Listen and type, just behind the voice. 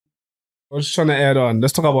I was trying to add on.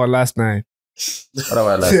 Let's talk about last night. What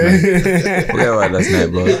about last night? Forget about last night,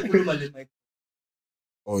 bro.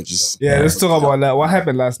 Oh, just Let's talk about that. What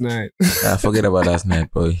happened last night? Forget about last night,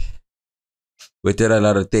 boy. We did a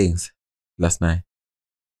lot of things last night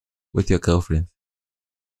with your girlfriend.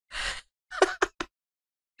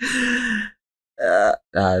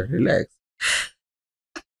 Relax.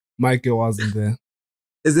 Mayo wasn't there.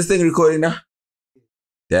 Is this thing recording now?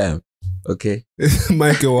 Damn. Okay.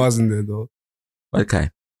 Mayo wasn't there though. What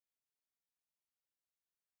kind?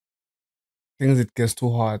 Things it gets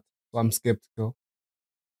too hard, so I'm skeptical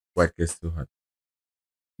What gets too hot?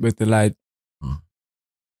 with the light.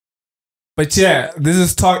 But yeah, this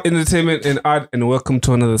is Talk Entertainment and Art, and welcome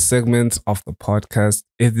to another segment of the podcast.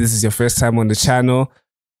 If this is your first time on the channel,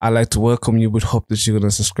 I'd like to welcome you with hope that you're going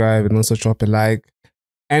to subscribe and also drop a like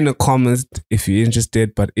and a comment if you're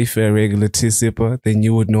interested. But if you're a regular tea sipper, then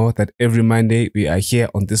you would know that every Monday we are here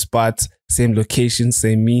on this spot, same location,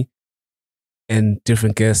 same me, and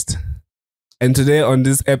different guests. And today on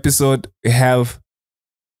this episode, we have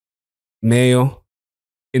Mayo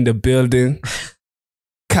in the building,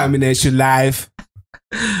 coming at you live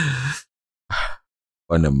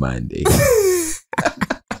on a Monday.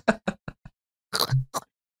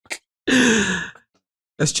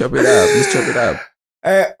 Let's chop it up.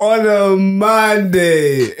 On a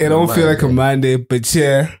Monday. It don't feel like a Monday, but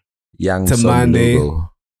yeah. Young it's a Monday.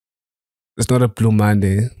 Logo. It's not a blue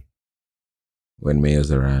Monday. When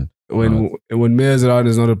Mayo's around. When Mayo's around,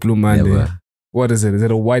 it's not a blue Monday. Never. What is it? Is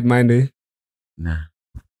it a white Monday? Nah.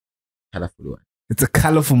 Colorful one. It's a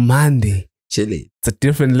colorful Monday. Chilling. It's a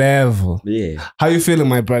different level. Yeah. How you feeling,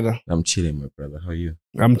 my brother? I'm chilling, my brother. How are you?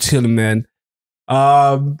 I'm chilling, man.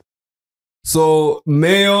 So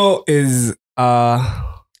Mayo is part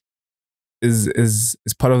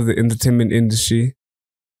of the entertainment industry.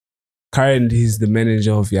 Currently, he's the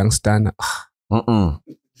manager of Young Stunner. Young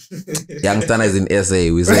Stunner is in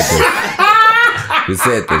SA. We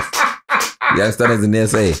said this. Young Stunner is in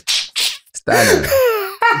SA. Stunner.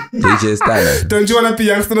 DJ Stunner. Don't you want to be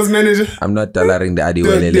Young Stunner's manager? I'm not tolerating the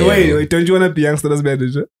Adiwele. Wait. Don't you want to be Young Stunner's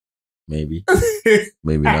manager? Maybe.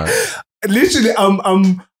 Maybe not. Literally,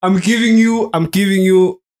 I'm giving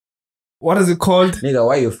you. What is it called? Nigga,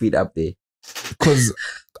 why your feet up there? Because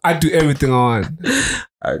I do everything I want.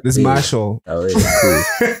 This is my show. Oh, yeah,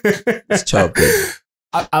 cool. Let's chop it.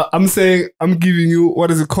 I'm saying I'm giving you,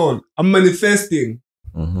 what is it called? I'm manifesting.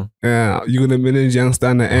 Mm-hmm. Yeah, you're gonna manage Young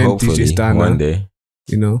Stunner and hopefully, DJ Stunner one day.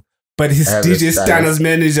 You know, but his DJ Stunner's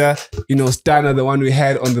manager, Stunner, the one we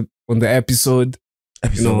had on the episode.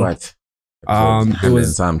 What? It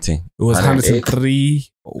was something. It was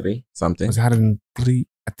 103. Something. It was 103.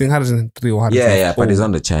 I think 103 or 104. Yeah, but he's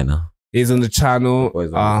on the channel. He's on the channel.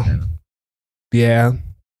 Yeah,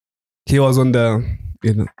 he was on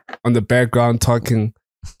the background talking.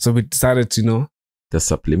 So we decided to, the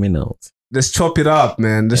subliminals. Let's chop it up,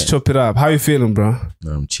 man. Let's chop it up. How you feeling, bro?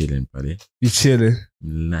 No, I'm chilling, buddy. You chilling?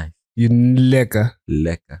 Nice. You lekker.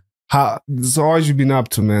 So how have you been up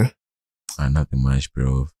to, man? Nothing much,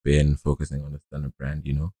 bro. Been focusing on the Stunner brand,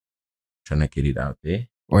 trying to get it out there.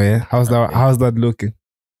 Oh yeah, how's that looking?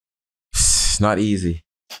 It's not easy.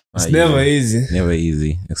 It's never easy. Never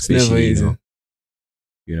easy, especially never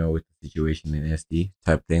easy. With the situation in SD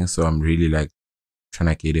type thing. So I'm really trying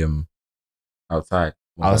to get him outside.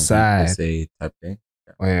 Say type thing.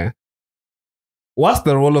 Yeah. Oh yeah. What's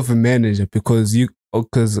the role of a manager? Because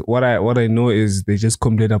what I know is they just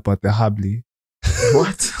complain about the hubley.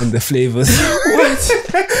 What? And the flavors. What?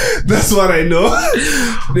 That's what I know.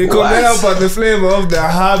 They complain about the flavor of the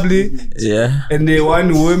hubley. Yeah. And they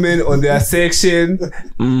want women on their section.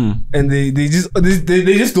 And they just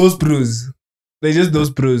those brews. They just those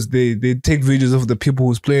brews. They take videos of the people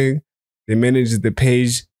who's playing. They manage the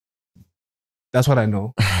page. That's what I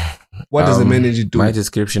know. What does a manager do? My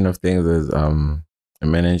description of things is a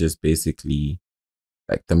manager is basically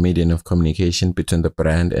like the medium of communication between the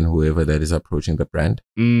brand and whoever that is approaching the brand.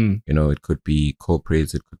 It could be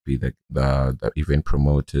corporates, it could be the event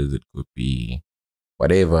promoters, it could be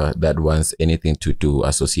whatever that wants anything to do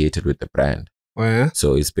associated with the brand. Oh, yeah?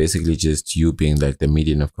 So it's basically just you being like the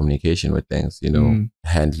medium of communication with things,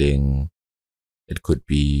 handling. It could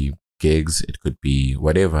be gigs, it could be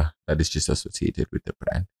whatever that is just associated with the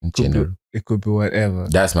brand in general. It could be whatever.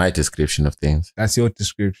 That's my description of things. That's your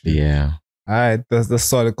description. Yeah. All right, that's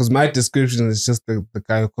solid. Because my description is just the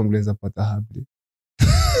guy who complains about the hubley.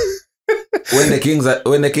 When the kings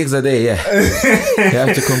are there, yeah, you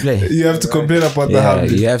have to complain. You have to complain about the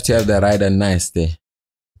hubley. You have to have the right and nice there.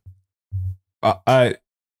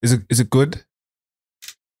 Is it good?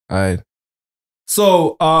 All right.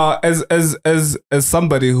 So, as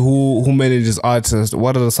somebody who manages artists,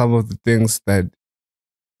 what are some of the things that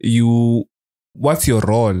what's your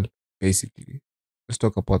role basically? Let's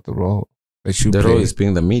talk about the role that you play. The role is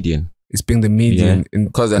being the median. It's being the median.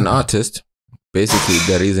 Because an artist, basically,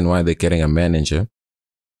 the reason why they're getting a manager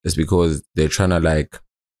is because they're trying to like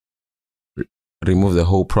remove the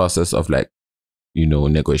whole process of like,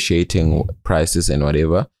 negotiating prices and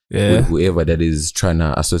whatever with whoever that is trying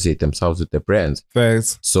to associate themselves with the brands.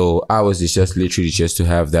 Facts. So ours is just literally just to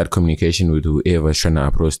have that communication with whoever's trying to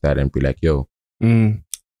approach that and be like, yo,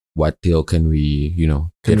 what deal can we,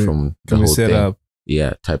 get from the whole set thing? Up?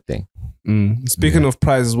 Yeah, type thing. Speaking of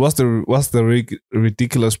prices, what's the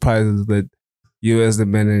ridiculous prices that you as the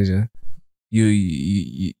manager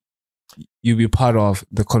you be part of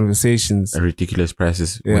the conversations? Ridiculous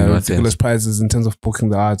prices. Yeah, ridiculous prices in terms of booking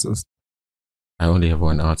the artist. I only have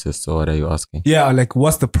one artist, so what are you asking? Yeah, like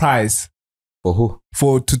what's the price? For who?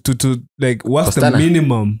 For to like what's the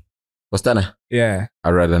minimum? Postana? Yeah. I'd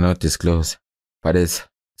rather not disclose, but it's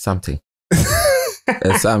something.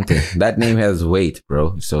 It's something. That name has weight,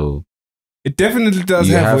 bro. So it definitely does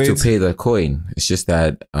you have weight. to pay the coin. It's just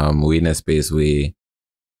that we're in a space where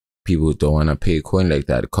people don't want to pay a coin like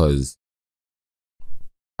that because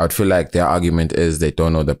I'd feel like their argument is they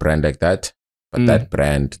don't know the brand like that. But that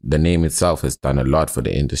brand, the name itself has done a lot for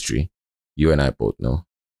the industry. You and I both know.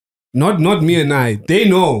 Not me and I. They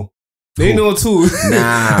know. They know too.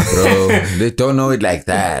 Nah, bro. They don't know it like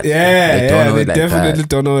that. Yeah, they definitely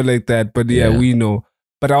don't know it like that. But yeah, we know.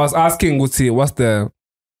 But I was asking, what's the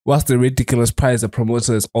ridiculous price a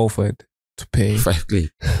promoter is offered to pay? 5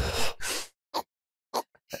 clip.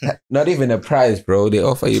 Not even a price, bro. They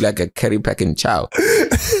offer you like a curry pack and chow.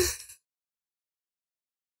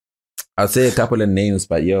 I'll say a couple of names,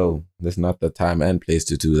 but there's not the time and place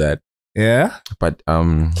to do that. Yeah. But a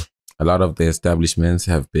lot of the establishments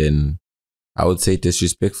have been, I would say,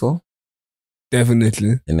 disrespectful.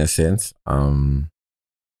 Definitely. In a sense.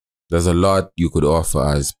 There's a lot you could offer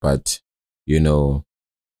us, but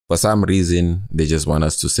for some reason they just want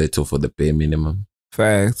us to settle for the bare minimum.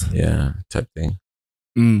 Fact. Yeah, type thing.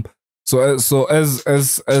 So as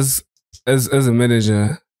a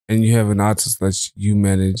manager and you have an artist that you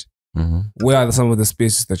manage, where are some of the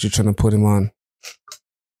spaces that you're trying to put him on?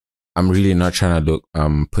 I'm really not trying to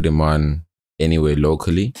put him on anywhere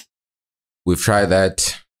locally. We've tried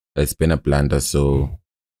that. It's been a blunder. So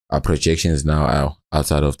our projections now are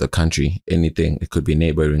outside of the country. Anything. It could be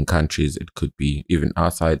neighboring countries. It could be even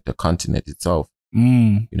outside the continent itself.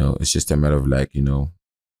 It's just a matter of like,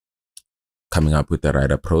 coming up with the right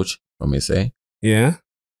approach, let me say. Yeah.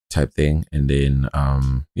 Type thing. And then,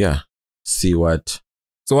 see what.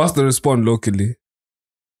 So what's the response locally?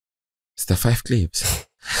 It's the 5 clips.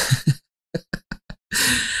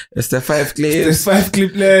 It's the 5 clips. It's the 5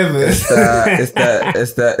 clip level. It's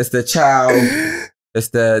the chow. It's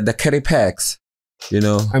the curry packs.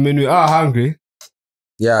 I mean, we are hungry.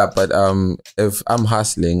 Yeah, but if I'm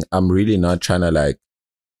hustling, I'm really not trying to like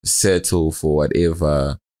settle for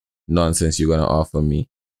whatever nonsense you're gonna offer me.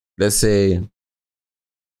 Let's say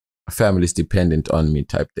a family's dependent on me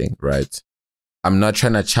type thing, right? I'm not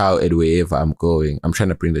trying to chow it wherever I'm going. I'm trying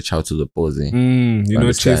to bring the chow to the posing. You're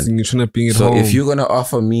not chasing, you're trying to bring it home. So if you're going to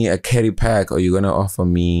offer me a curry pack or you're going to offer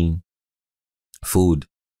me food,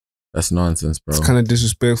 that's nonsense, bro. It's kind of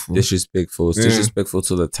disrespectful. It's disrespectful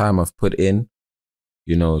to the time I've put in,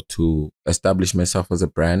 to establish myself as a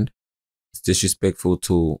brand. It's disrespectful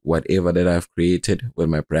to whatever that I've created with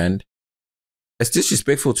my brand. It's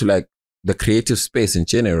disrespectful to like the creative space in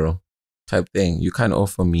general type thing. You can't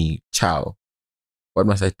offer me chow. What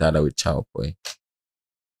must I start with chow, boy?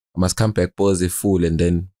 I must come back, pause a fool, and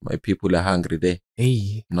then my people are hungry there.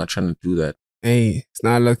 Hey. I'm not trying to do that. Hey, it's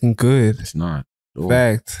not looking good. It's not. Oh.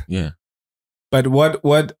 Fact. Yeah. But what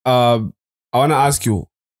I want to ask you,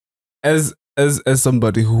 as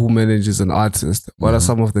somebody who manages an artist, what are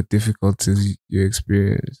some of the difficulties you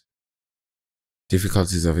experience?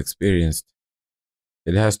 Difficulties I've experienced.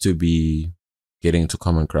 It has to be getting to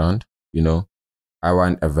common ground. I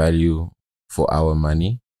want a value for our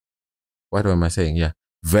money. What am I saying? Yeah.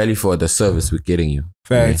 Value for the service we're getting you.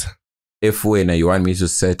 Fact. Okay? If when you want me to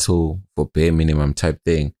settle for bare minimum type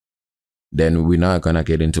thing, then we're not gonna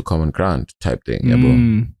get into common ground type thing. Yeah,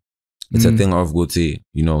 bro. It's a thing of good to,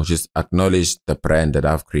 just acknowledge the brand that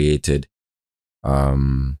I've created.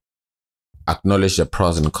 Acknowledge the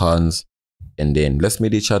pros and cons, and then let's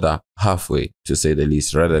meet each other halfway, to say the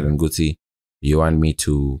least, rather than Gucci, you want me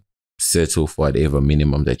to settle for whatever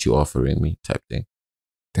minimum that you're offering me type thing.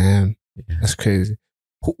 Damn. Yeah. That's crazy.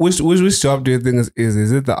 Which job do you think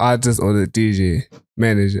is it the artist or the DJ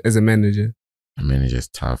manager as a manager? Managing is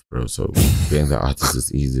tough, bro. So being the artist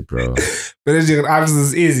is easy, bro. Managing an artist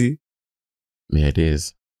is easy. Yeah, it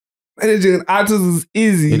is. Managing an artist is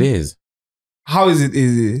easy. It is. How is it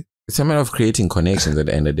easy? It's a matter of creating connections at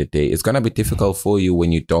the end of the day. It's going to be difficult for you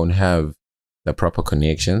when you don't have the proper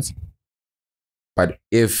connections. But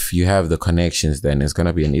if you have the connections, then it's going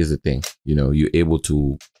to be an easy thing. You know, you're able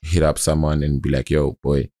to hit up someone and be like, yo,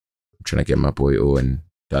 boy, I'm trying to get my boy Owen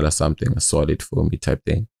dollar something, a solid for me type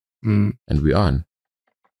thing. And we're on.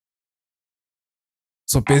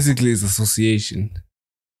 So basically it's association.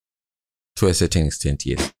 To a certain extent,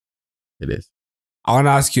 yes. It is. I want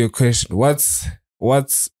to ask you a question. What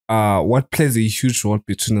plays a huge role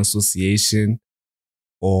between association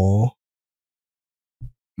or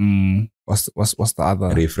what's the other?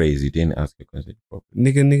 Rephrase, you didn't ask a question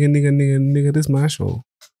properly. Nigga, this is my show.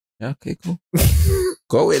 Yeah, okay, cool.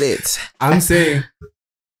 Go with it. I'm saying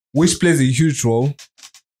which plays a huge role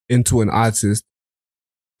into an artist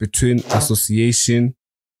between association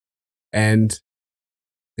and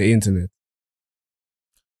the internet.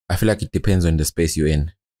 I feel like it depends on the space you're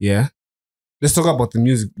in. Yeah. Let's talk about the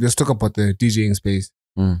music. Let's talk about the DJing space.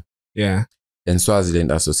 Yeah. In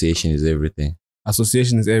Swaziland, association is everything.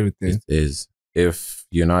 Association is everything. It is. If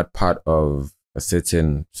you're not part of a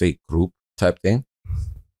certain, say, group type thing,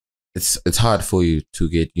 it's hard for you to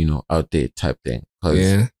get, you know, out there type thing.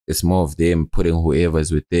 Because it's more of them putting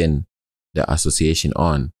whoever's within the association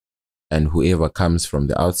on. And whoever comes from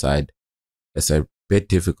the outside, it's a bit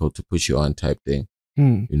difficult to put you on type thing.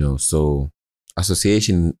 You know, so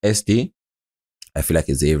association SD, I feel like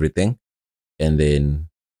it's everything. And then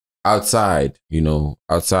outside, you know,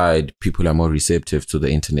 outside people are more receptive to the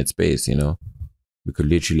internet space, you know. We could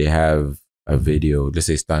literally have a video, let's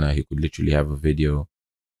say Stana, he could literally have a video,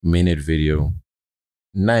 minute video,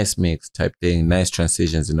 nice mix type thing, nice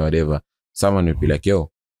transitions and whatever. Someone would be like, yo,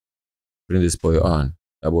 bring this boy on,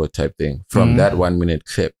 about type thing. From that 1 minute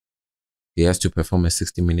clip, he has to perform a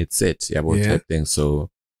 60-minute set, about type thing. So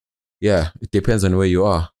yeah, it depends on where you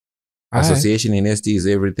are. Association in SD is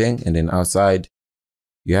everything, and then outside,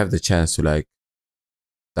 you have the chance to like,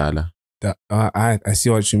 Dala. I see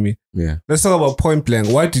what you mean. Yeah. Let's talk about Point Blank.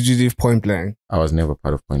 Why did you leave Point Blank? I was never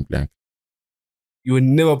part of Point Blank. You were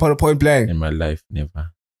never part of Point Blank? In my life,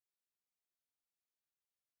 never.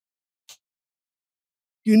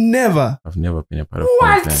 You never? I've never been a part of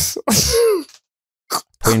Point Blank.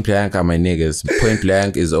 Point Blank are my niggas. Point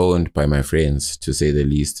Blank is owned by my friends, to say the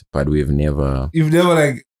least, but we've never... You've never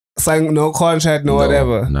like signed no contract, no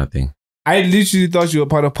whatever? Nothing. I literally thought you were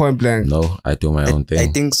part of Point Blank. No, I do my own thing. I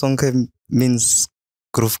think Sonke means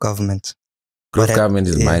Groove Government. Groove Government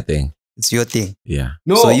is my thing. It's your thing. Yeah.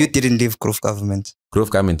 No. So you didn't leave Groove Government.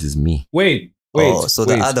 Groove Government is me. Wait.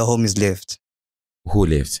 The other homies left. Who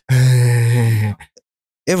left?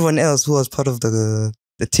 Everyone else who was part of the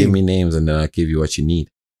team. Give me names and then I'll give you what you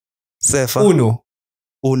need. Sefa.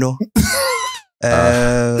 Uno.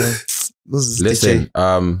 Listen,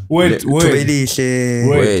 wait.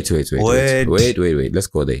 Let's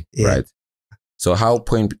go there. Yeah. Right. So how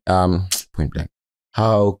Point Blank,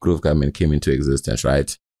 how Groove Government came into existence,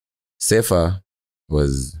 right? Sefa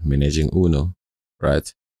was managing Uno,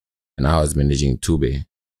 right? And I was managing Tube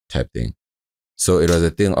type thing. So it was a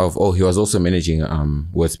thing of, he was also managing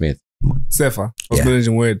Wordsmith. Sefa was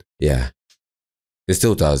managing Word. Yeah. It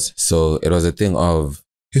still does. So it was a thing of...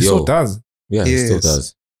 He still does? Yeah, he still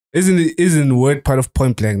does. Isn't Word part of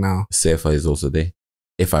Point Blank now? Sefa is also there,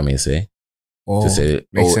 if I may say. Oh, to say,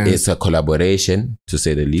 makes sense. It's a collaboration, to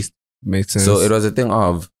say the least. Makes sense. So it was a thing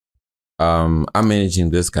of, I'm managing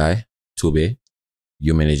this guy, Tube,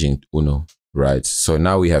 you managing Uno, right? So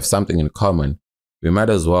now we have something in common. We might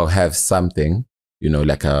as well have something, you know,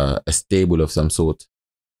 like a stable of some sort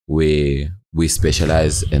where we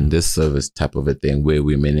specialize in this service type of a thing where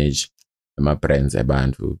we manage my brands,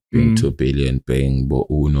 Abantu, paying 2 billion, paying Bo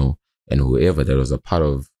Uno, and whoever that was a part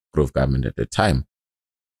of Groove Government at the time.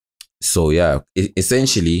 So yeah,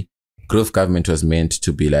 essentially, Groove Government was meant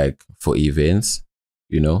to be like for events,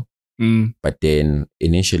 you know. But then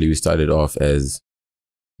initially we started off as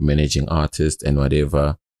managing artists and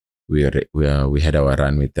whatever. We had our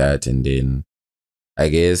run with that, and then I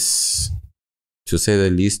guess, to say the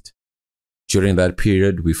least, during that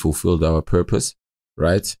period we fulfilled our purpose,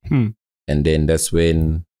 right? And then that's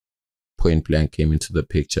when Point Blank came into the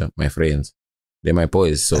picture. My friends, they're my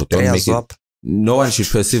boys, so don't make it. No one should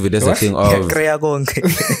perceive it as a thing of... yeah,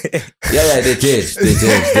 they did.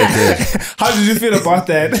 How did you feel about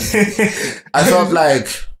that? I felt like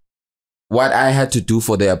what I had to do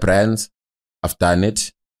for their brands, I've done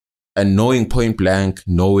it. And knowing Point Blank,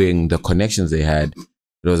 knowing the connections they had,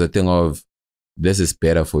 it was a thing of, this is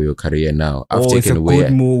better for your career now. It's a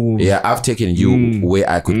good move. Yeah, I've taken you where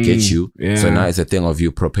I could get you. Yeah. So now it's a thing of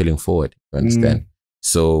you propelling forward. You understand?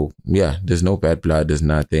 So yeah, there's no bad blood. There's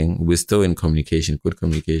nothing. We're still in communication, good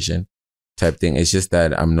communication type thing. It's just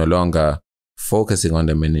that I'm no longer focusing on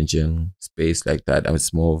the managing space like that.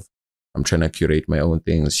 It's more of, I'm trying to curate my own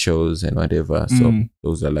things, shows and whatever. So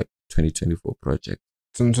those are like 2024 projects.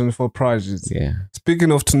 2024 projects. Yeah.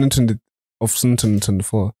 Speaking of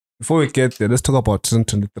 2024, before we get there, let's talk about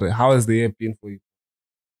 2023. How has the year been for you?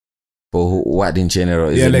 For what in general?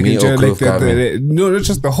 Is Yeah, it like me in general, or Cliff no, not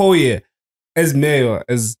just the whole year. As mayor,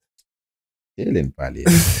 as chilling, Pali.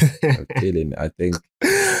 I'm chilling. I think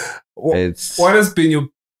it's what has been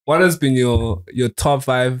your top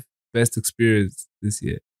 5 best experience this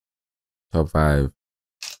year? top 5.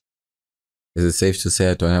 Is it safe to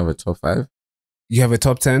say I don't have a top 5? You have a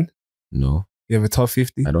top 10? No. You have a top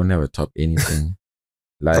 50? I don't have a top anything.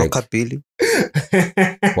 Like Rockabilly.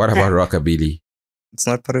 what about Rockabilly? It's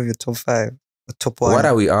not part of your top 5. The top 1. What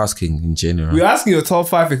are we asking in general? We're asking your top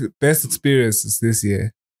 5 best experiences this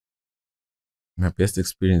year. My best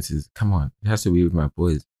experiences. Come on. It has to be with my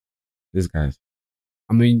boys. These guys.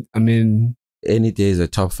 I mean, Any day is a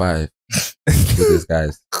top 5 with these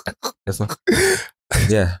guys. That's what,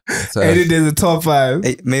 yeah. So, any day's a top 5.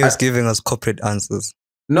 Hey, Mayo's giving us corporate answers.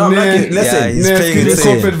 no, I'm not kidding. Listen. Yeah, he's playing giving it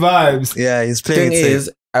safe. corporate vibes. Yeah, he's playing Thing it safe.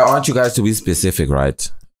 is, I want you guys to be specific,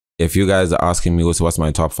 right? If you guys are asking me what's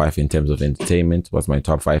my top 5 in terms of entertainment, what's my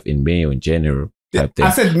top 5 in Mayo in general, type thing.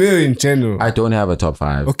 I said mayor in general. I don't have a top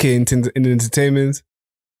 5. Okay, in entertainment.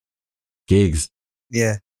 Gigs.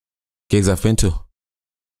 Yeah. Gigs I've been to.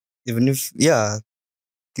 Even if,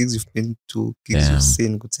 gigs you've been to, gigs Damn. you've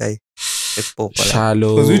seen, good say.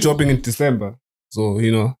 Shallow. Because we're dropping in December. So,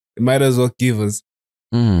 it might as well give us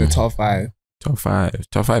the top 5. Top 5.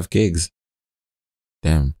 Top 5 gigs.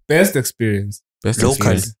 Damn. Best experience. Best Locally.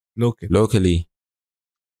 experience. Local. Locally.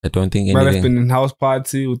 I don't think Might have anything. been in house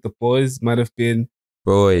party with the boys. Might have been.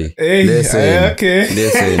 Boy, Hey, listen. okay.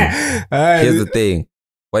 Listen. Alright. Here's the thing.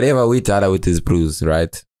 Whatever we tell with his brews,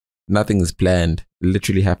 right? Nothing is planned. It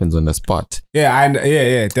literally happens on the spot. Yeah,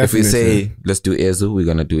 definitely. If we say, let's do Ezu, we're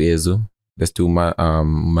going to do Ezu. Let's do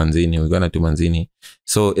Manzini, we're going to do Manzini.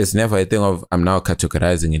 So it's never a thing of, I'm now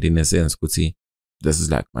categorizing it in a sense. Kuti, this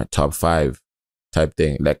is like my top 5 type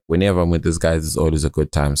thing. Like whenever I'm with these guys, it's always a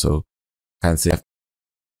good time. So can't say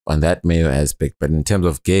on that Mayo aspect. But in terms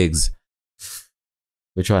of gigs,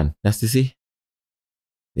 which one? Nice to see?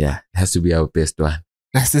 Yeah, it has to be our best one.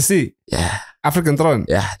 Nice to see. Yeah. African Throne.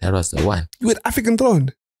 Yeah, that was the one. You with African Throne?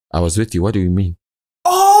 I was with you. What do you mean?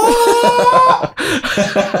 Oh!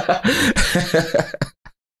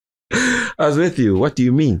 I was with you. What do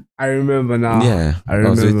you mean? I remember now. Yeah, I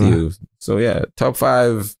remember. was with you. So yeah, top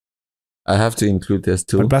 5. I have to include this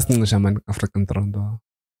too. But best English, man, African Throne though.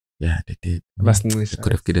 Yeah, they did. Best English. They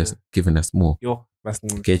could have given us more. Yo, best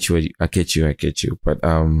English. I get you. But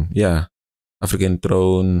yeah, African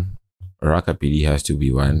Throne, Rockabilly has to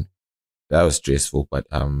be one. That was stressful, but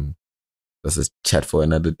that's a chat for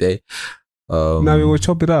another day. Now we will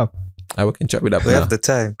chop it up. We can chop it up. We now. have the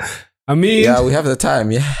time. I mean, Yeah, we have the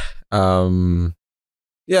time. Yeah.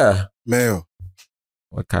 Yeah. Mayo,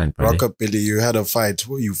 What kind? Buddy? Rockabilly, you had a fight.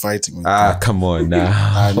 Who are you fighting with? Come on now.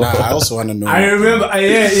 I also want to know. I remember.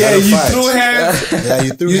 Yeah, Had a you fight. threw hands. Yeah,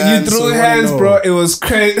 you threw You hands. threw so I wanna hands, know. bro. It was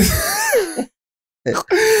crazy. When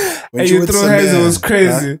And you with threw some hands. It man, was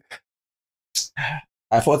crazy.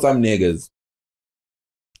 I fought some niggas.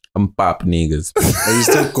 I'm pop niggas. Are you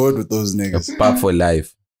still good with those niggas? I'm pop for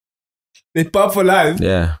life. They pop for life.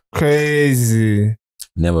 Yeah. Crazy.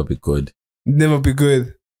 Never be good. Never be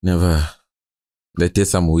good. Never. They did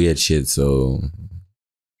some weird shit. So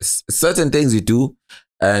certain things you do,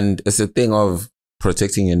 and it's a thing of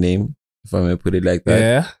protecting your name, if I may put it like that.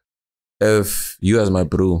 Yeah. If you as my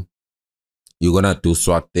bro, you're gonna do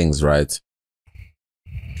swag things, right?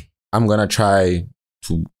 I'm not gonna try.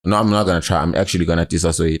 I'm actually gonna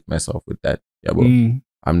disassociate myself with that. Yeah, but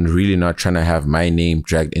I'm really not trying to have my name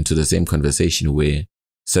dragged into the same conversation where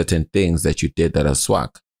certain things that you did that are swag,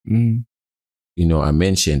 are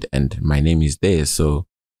mentioned and my name is there. So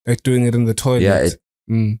Like doing it in the toilet. yeah,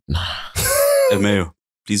 Hey, Mayo,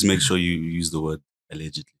 please make sure you use the word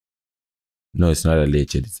allegedly. no, it's not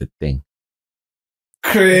alleged. It's a thing.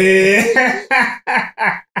 Crazy.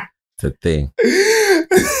 It's a thing.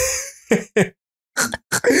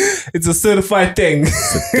 It's a certified thing.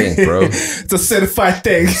 It's a thing, bro. It's a certified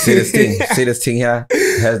thing. See this thing? See this thing here?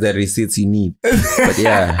 It has the receipts you need. But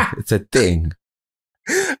yeah, it's a thing.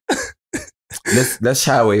 Let's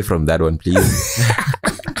shy away from that one, please.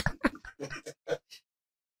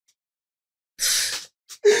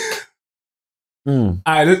 Mm,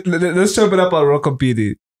 All right, let's chop it up on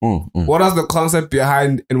rockabilly. mm. What was the concept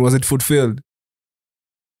behind, and was it fulfilled?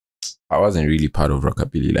 I wasn't really part of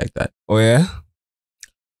rockabilly like that. Oh yeah.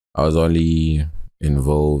 I was only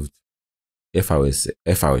involved. If I were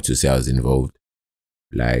to say I was involved,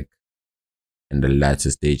 like in the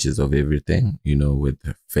latter stages of everything, with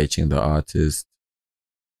fetching the artist,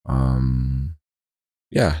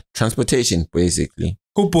 transportation basically.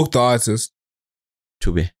 Who booked the artist?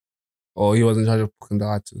 Tube. Oh, he was in charge of booking the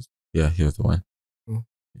artist. Yeah, he was the one. Oh.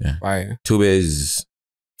 Yeah. Fire. Tube is,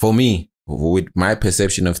 for me, with my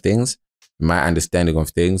perception of things, my understanding of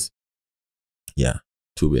things,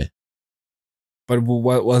 Tube. But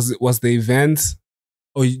what was the event?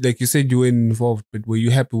 Or like you said, you weren't involved, but were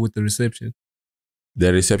you happy with the reception?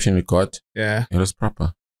 The reception we got, Yeah. it was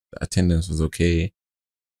proper. The attendance was okay.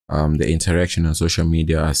 The interaction on social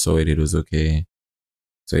media, I saw it was okay.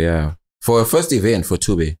 So yeah, for a first event for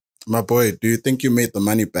Tube, My boy, do you think you made the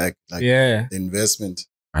money back? Like Yeah. the investment?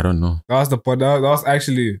 I don't know. That was the pod. That was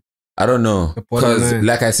actually I don't know The bottom because, line.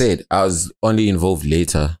 like I said, I was only involved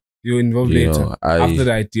later. you were involved You later know, I after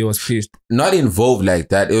the idea was pitched. not involved like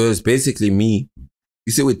that. It was basically me.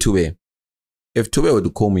 You see, with Tube, if Tube were to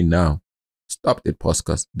call me now, stop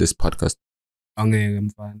this podcast. I'm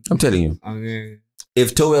fine. I'm telling you,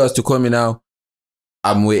 if Tube was to call me now,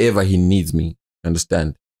 I'm wherever he needs me.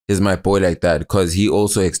 Understand? He's my boy like that because he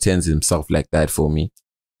also extends himself like that for me.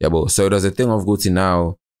 Yeah, but so it was a thing of Gucci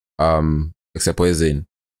now. Except poison.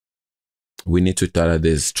 We need to tell her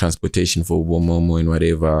there's transportation for Momo and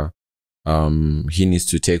whatever. He needs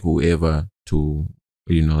to take whoever to,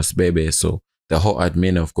 Sbebe. So the whole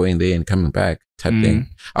admin of going there and coming back type thing.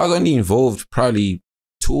 I was only involved probably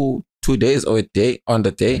two days or a day on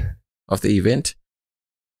the day of the event.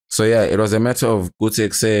 So yeah, it was a matter of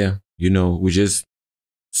Gucci say, we just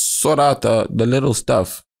sort out the little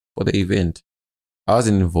stuff for the event. I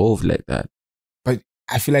wasn't involved like that. But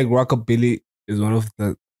I feel like Rockabilly is one of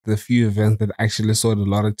the few events that actually sold a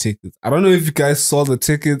lot of tickets. I don't know if you guys saw the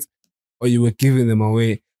tickets or you were giving them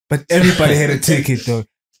away, but everybody had a ticket though.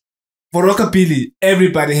 For Rockabilly,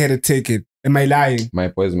 everybody had a ticket. Am I lying? My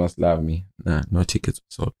boys must love me. Nah, no tickets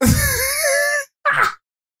sold.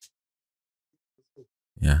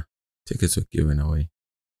 Yeah, tickets were given away.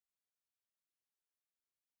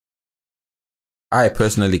 I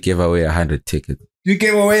personally gave away 100 tickets. You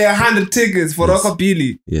gave away 100 tickets for Yes.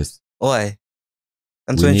 Rockabilly. Yes. Why?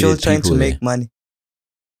 And We so you're needed trying to people make there. money.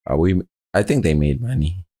 I think they made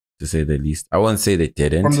money, to say the least. I won't say they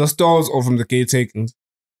didn't. From the stalls or from the gate takings?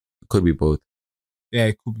 Could be both. Yeah,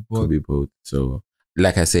 it could be both. Could be both. So,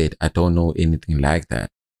 like I said, I don't know anything like that.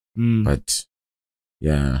 Mm. But,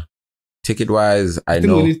 yeah. Ticket-wise, I think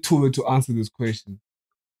know. we need two to answer this question.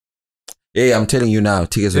 Hey, I'm telling you now,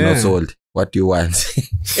 tickets were not sold. What do you want?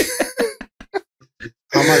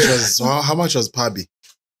 How much was Pabi?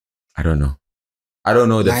 I don't know. I don't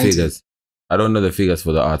know the 90. figures. I don't know the figures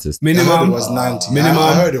for the artist. I heard Minimum it was 90. Minimum.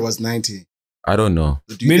 I heard it was 90. I don't know.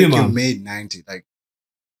 Do you think Minimum. you made 90? Like,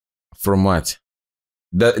 From what?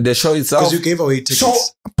 The show itself? because you gave away tickets, So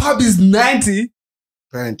pub is 90.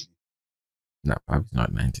 apparently. No, probably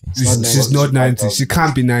not 90. She's not 90. She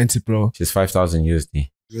can't be 90, bro. She's 5,000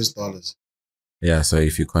 USD. US dollars. Yeah, so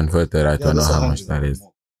if you convert that, I don't know that's how 100. much that is.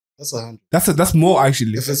 That's 100. That's more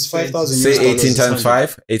actually. If it's 5,000 Say US dollars, 18 it's times 100.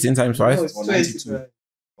 5? 18 times 5? Or 92.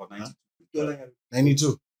 Or 90.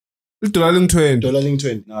 92. $20. $20.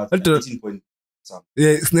 20. No, What the- 19 point something. Yeah,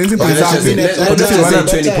 it's 19 Okay, point let's something. just say- But let's this is just what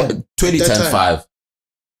say I- 20 At that times time. 5.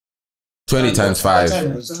 20 times That 5.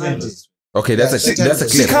 time it was 20. Okay, that's a That time that's a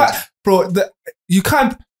was- She clip. can't, bro. You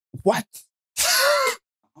can't. What?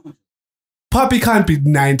 Poppy can't be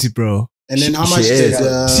 90, bro. And then how She much is.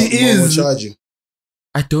 did She Momo is. charge you?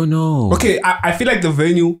 I don't know. Okay, I feel like the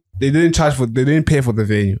venue they didn't pay for the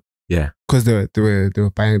venue. Yeah. Because they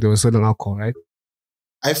were selling alcohol, right?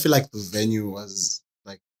 I feel like the venue was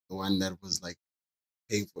like the one that was like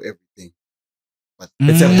paying for everything. But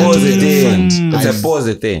It's a Mm. positive thing. It's I- a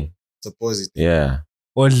positive thing. supposedly. Yeah.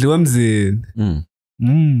 Or Liwamzin. Mm.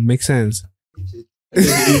 Makes sense. There's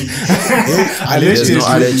no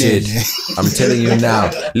alleged. I'm telling you now.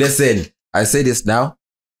 Listen, I say this now.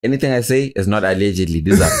 Anything I say is not allegedly.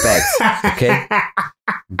 These are facts. Okay?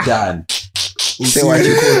 Done. Say what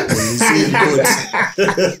you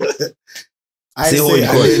I Say say what you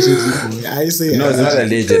could. allegedly. I say No, it's not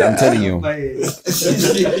alleged. I'm telling you.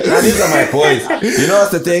 Now, these are my points. You know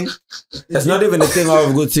what's the thing? It's not even a thing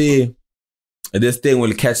of good see. This thing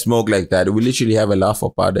will catch smoke like that. We literally have a laugh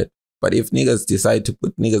about it. But if niggas decide to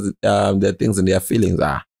put their things in their feelings,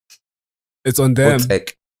 It's on them. what's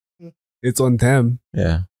heck? It's on them.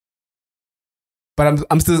 Yeah. But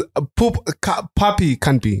I'm still Papi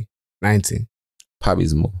can't be 90.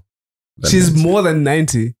 Papi's more. She's 90. more than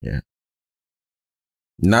 90.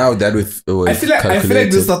 Now that with I feel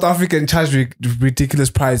like the South African charge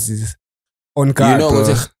ridiculous prices on guard. You know bro.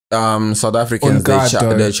 what? South Africans guard,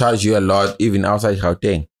 they charge you a lot even outside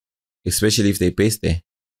Gauteng, especially if they base there.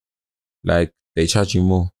 Like they charge you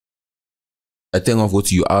more. A thing of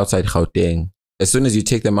what you outside Gauteng. As soon as you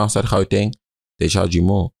take them outside Gauteng, they charge you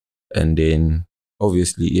more. And then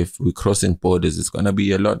obviously if we're crossing borders, it's gonna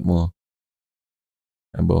be a lot more.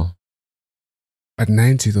 At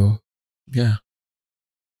 90 though. Yeah.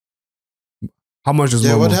 How much is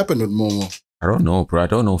Momo? what happened with Momo? I don't know, bro. I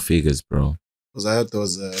don't know figures, bro. Because I heard there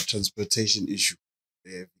was a transportation issue.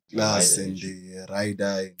 The class and the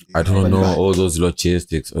rider. I don't know all those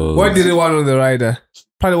logistics. What did they want on the rider?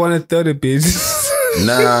 Probably wanted 30 pages.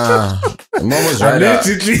 Nah, Momo's rider.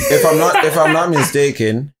 Allegedly. If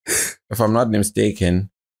I'm not mistaken,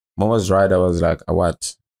 Momo's rider was like a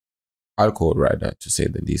what? Alcohol rider, to say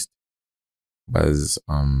the least. Was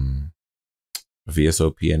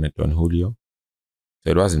VSOP and Don Julio. So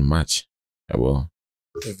it wasn't much. Well,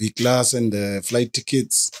 the V-Class and the flight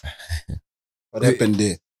tickets. What happened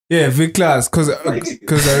there? Yeah, V-Class. Because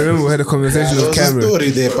I remember we had a conversation with Cameron. There was a story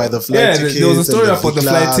there by the flight tickets. There was a story about the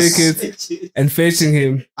flight V-Class. tickets and fetching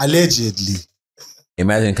him. Allegedly.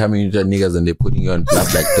 imagine coming to niggas and they putting you on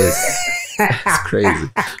blast like this. It's crazy.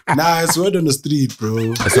 Nah, it's word on the street, bro.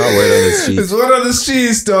 It's not word on the street. It's word on the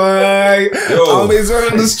streets, dog. It's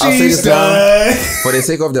word on the I'll say streets, this now. dog. For the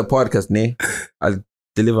sake of the podcast, I'll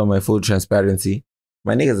deliver my full transparency.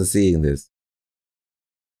 My niggas are saying this.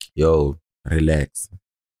 Yo, relax.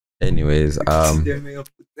 Anyways, Mayo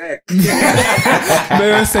said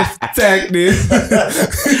protect, dude.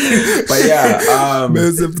 but yeah,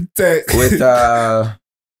 Mayo said protect. with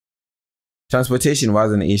transportation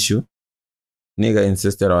was an issue. Nigga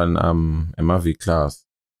insisted on a Mavi class.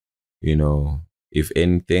 You know, if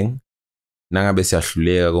anything, nanga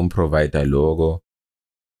besiyahluleka provide a logo.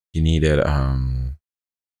 He needed a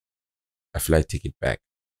flight ticket back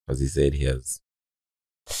because he said he has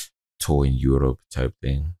tour in Europe type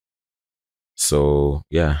thing. So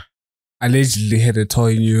yeah, Allegedly had a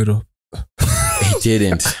toy in Europe. he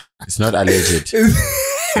didn't. It's not alleged.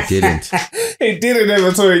 He didn't. He didn't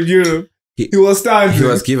have a toy in Europe. He was starting. He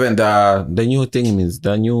was given the new thing, means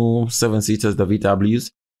the new 7-seaters, the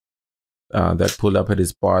VWs, that pulled up at his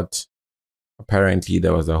spot. Apparently,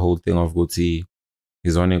 there was a whole thing of Gucci.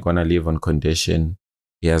 He's only gonna live on condition.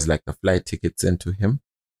 He has like the flight ticket sent to him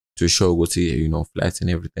to show Gucci, you know, flights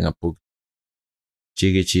and everything are booked.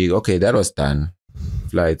 Chigi. Okay, that was done.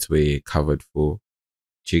 Flights were covered for.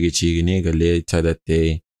 Chigi nigga later that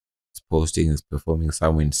day is posting, is performing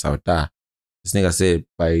somewhere in Sauta. This nigga said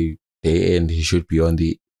by the end he should be in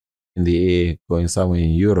the air going somewhere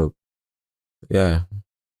in Europe. Yeah.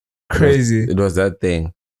 Crazy. It was that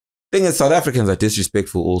thing. Thing is, South Africans are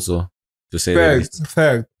disrespectful also, to say the least.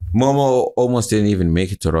 Fact. Momo almost didn't even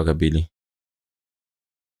make it to Rockabilly.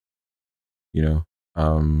 You know.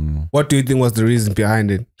 What do you think was the reason behind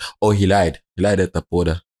it? Oh, he lied. He lied at the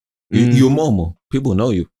border. You Momo. People know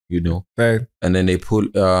you, you know. Fact. And then they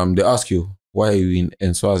they ask you, why are you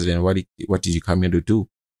in Swaziland? What did you come here to do?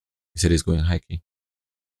 He said he's going hiking.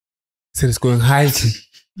 Said it's going hiking.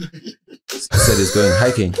 He said he's going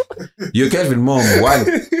hiking. You Kelvin Mom, one.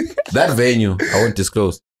 That venue, I won't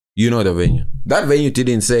disclose. You know the venue. That venue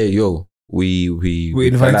didn't say, yo, we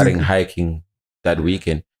invited hiking that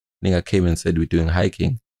weekend. Nigga came and said we're doing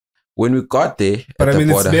hiking. When we got there, but at I mean,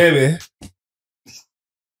 the border, it's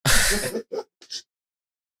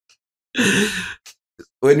baby.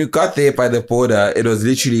 when we got there by the border, it was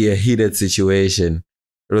literally a heated situation.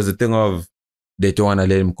 It was a thing of they don't want to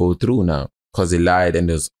let him go through now because he lied and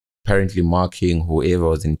was apparently marking whoever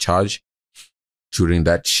was in charge during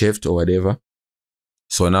that shift or whatever.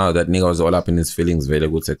 So now that nigga was all up in his feelings, very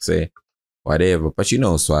good to say whatever. But you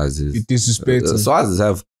know, Swazis. It disrespects Swazis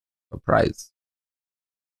have a prize.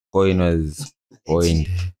 Coin was coined.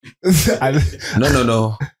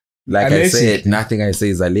 No. Like alleged. I said, nothing I say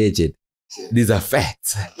is alleged. These are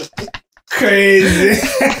facts. Crazy.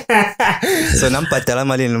 So nampatala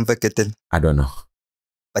mali numpeketen. I don't know.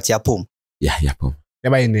 But yapum. Yeah, yapum.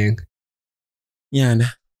 Yeah, nah.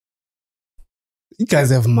 You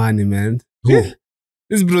guys have money, man. Who?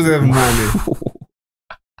 These bros have money.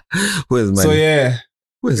 Who has money? So yeah.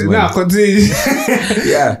 Who has money? Now continue.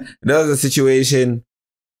 Yeah, that was a situation.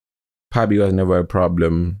 Pabi was never a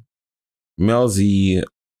problem. Melzi,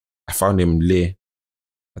 I found him late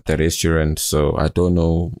at the restaurant, so I don't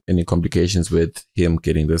know any complications with him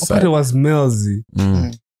getting this I thought it was Melzi.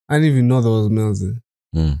 I I didn't even know there was Melzi.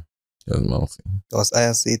 It It was Malsy. It was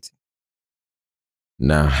IRC.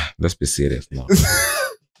 Nah, let's be serious now.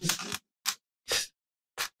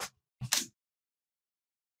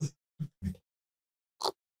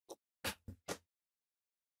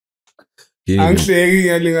 You need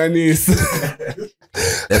to-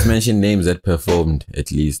 Let's mention names that performed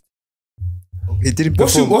at least. He didn't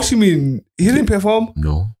What perform, you mean? He didn't perform?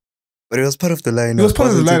 No. but he was part of the lineup. He was part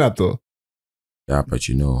of the wasn't he? lineup though. Yeah, but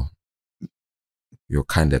you know, you're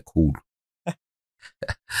kind of cool.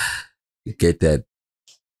 You get that?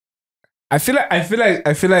 I feel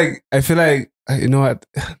like you know what?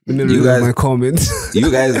 Let me You read guys- my comments.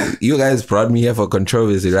 You guys brought me here for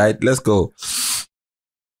controversy, right? Let's go.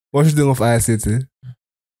 What you doing of IRC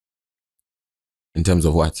In terms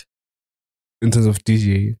of what? in terms of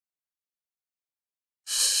DJ?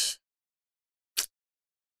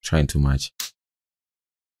 Trying too much.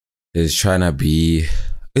 He's trying to be.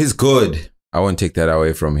 He's good. I won't take that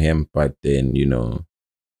away from him, but then you know,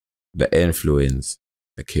 the influence,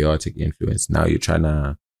 the chaotic influence. Now you're trying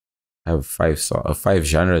to have five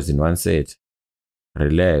genres in one set.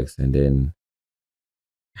 Relax, and then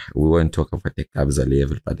we won't talk about the Kabza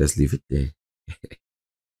level, but let's leave it there.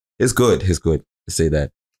 It's good. He's good. Let's say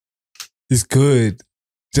that. He's good.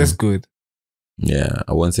 Just good. Yeah,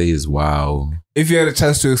 I won't say he's wow. If you had a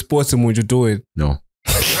chance to export him, would you do it? No.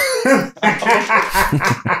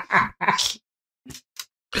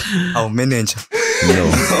 Our manager.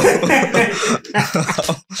 No.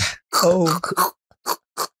 Oh,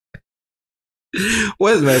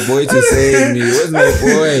 Where's my boy to save me? Where's my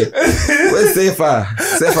boy? Where's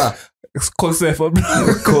Sefa? It's called Safer, bro.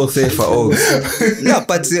 Call Sefa. Oh, yeah,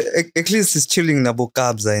 but at least he's chilling Nabo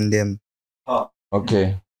Kabza in them.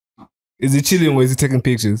 okay. Is he chilling or is he taking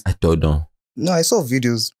pictures? I don't know. No, I saw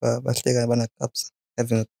videos, but they got Kabza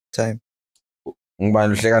having a time.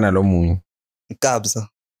 Ngibani uhleka nalo munye? Kabza,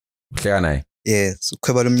 Uhleka naye? yes,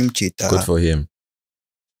 ukhweba lo mnye umjita. Good for him.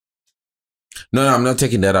 No, I'm not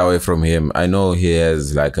taking that away from him. I know he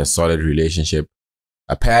has like a solid relationship.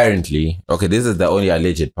 Apparently, okay, this is the only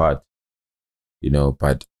alleged part, you know,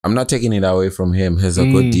 but I'm not taking it away from him. He's a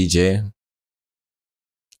good DJ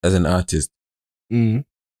as an artist. Mm.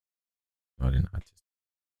 Not an artist.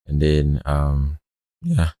 And then,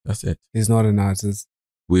 yeah, that's it. He's not an artist.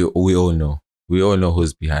 We all know. We all know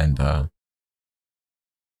who's behind the.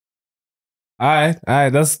 Alright,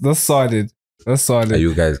 that's solid. That's solid.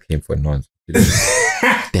 You guys came for nonsense.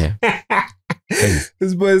 Damn.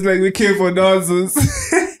 This boy's like, we came for nonsense.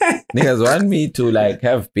 Niggas want me to like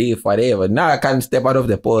have beef, whatever. Now I can't step out of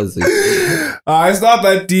the pause. It's not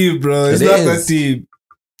that deep, bro. It's It not is. that deep.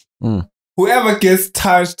 Mm. Whoever gets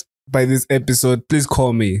touched by this episode, please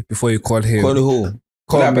call me before you call him. Call who? Call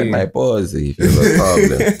Call up me. at my pause if you have a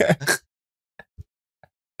problem.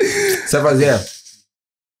 Sefa's here.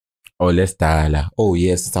 Oh, let's dial. Oh,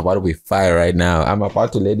 yes, it's about to be fire right now. I'm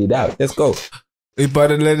about to let it out. Let's go. You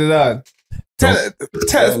better let it out.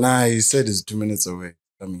 Tell Nah, he said it's 2 minutes away.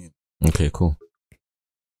 Coming in. Okay, cool.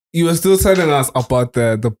 you were still telling us about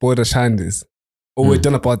the border shandies. Oh, we're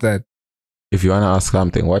done about that. If you want to ask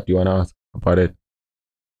something, what do you want to ask about it?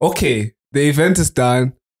 Okay, the event is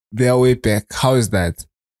done. They are way back. How is that?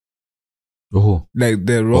 Oh, Like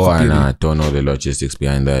the oh, rockabilly. and I don't know the logistics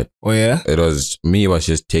behind that. Oh yeah, It was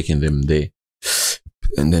just taking them there.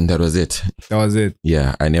 And then that was it. that was it.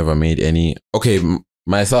 Yeah, I never made any. Okay,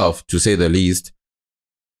 myself, to say the least,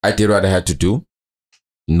 I did what I had to do.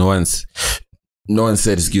 No one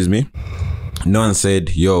said, excuse me. No one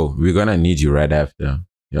said, yo, we're going to need you right after.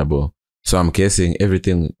 Yeah, bro. So I'm guessing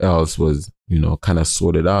everything else was, you know, kind of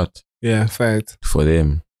sorted out Yeah, fact. for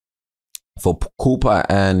them. For Cooper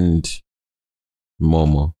and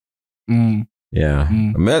Momo. Mm. Yeah.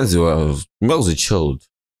 Mm. Mel's chilled. Mel's chilled.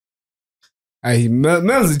 Did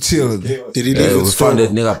he leave We with found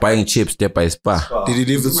that store? nigga buying chips step by spa. Did he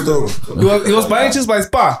leave with store? He was buying cheese by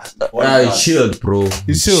Spa. He chilled, bro.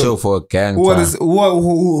 He chilled. Chill for a gang Where time.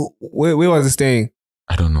 where was he staying?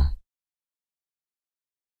 I don't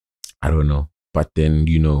know. But then,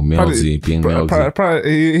 you know, Melzy being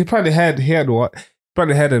Melzy. He probably had what?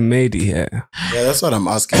 Probably had a maid here. Yeah, that's what I'm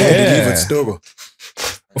asking. Yeah. Did he leave with store?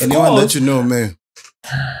 Anyone course. that you know, man?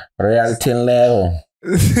 Reality level.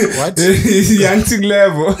 What? Young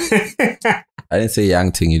level. I didn't say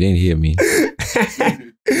young thing. You didn't hear me.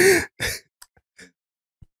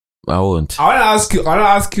 I won't. I want to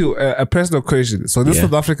ask you a personal question. So, this Yeah.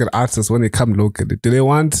 South African artists, when they come locally, do they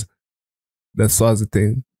want the Swazi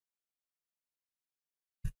thing?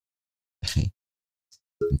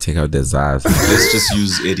 Take out the Zaz. Let's just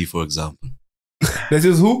use Eddie for example. That's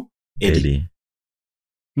just who? Eddie.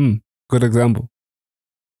 Good example.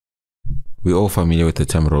 We're all familiar with the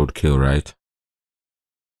term roadkill, right?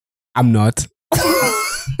 I'm not.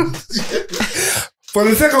 For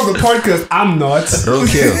the sake of the podcast, I'm not.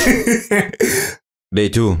 Roadkill. They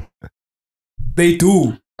do. They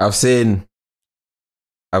do. I've seen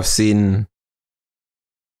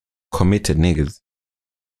committed niggas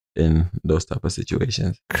in those type of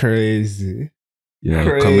situations. Crazy. You know,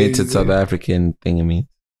 Crazy. committed South African thingy.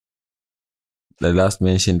 The last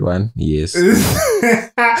mentioned one, yes.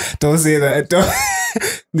 Don't say that.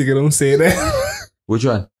 Nigga, don't say that. Which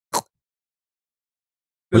one? The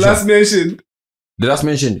Which last one? mentioned. The last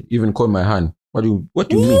mentioned even called my hand. What do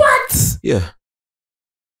you mean? What? Yeah.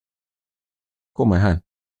 Call my hand.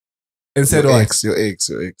 And said Your what? ex, your ex.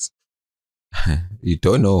 You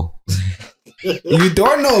don't know. You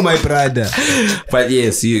don't know, my brother. But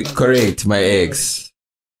yes, you correct. My ex.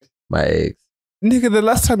 Nigga, the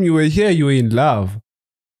last time you were here, you were in love.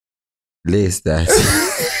 Lace that.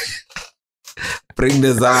 Bring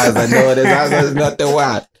the Zaza. No, the Zaza is not the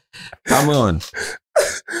one. Come on.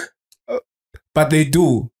 But they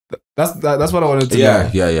do. That's what I wanted to know.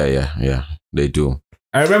 Yeah. They do.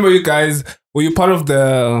 I remember you guys. Were you part of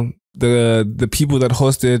the people that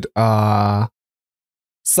hosted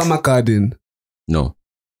Summer Garden? No.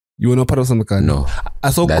 You were not part of Summer Garden? No. I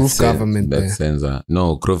saw Groove Government there.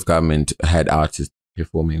 No, Groove Government had artists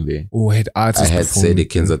performing there. Oh, had artists I had performing.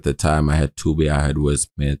 Sedikins at the time. I had Tube. I had Will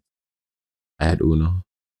Smith. I had Uno.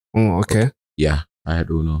 Oh, okay. Yeah, I had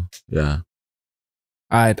Uno. Yeah.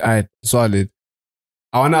 Alright, solid.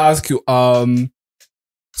 I wanna ask you,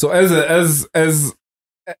 so as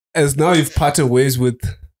now you've parted ways with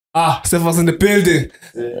Steph was in the building.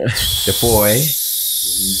 The boy.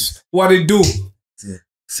 What did he do?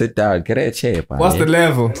 Sit down. Get a chair, buddy. What's the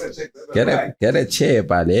level? Get a chair,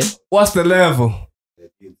 buddy. What's the level?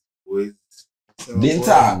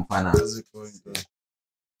 Dinta, pana.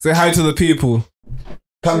 Say hi to the people.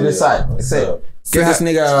 Come this side. Say, get this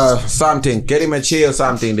nigga something. Get him a chair or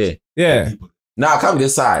something there. Yeah. Nah, come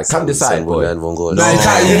this side. Come this side, boy. No,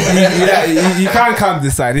 he can't come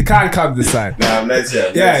this side. He can't come this side. Nah, I'm nice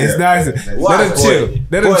here. Yeah, he's nice. Let him chill.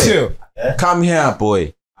 Let him chill. Come here,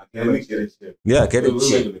 boy. Yeah, get a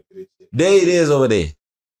chair. There it is over there.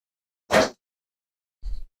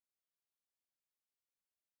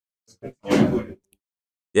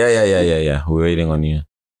 Yeah. We're waiting on you.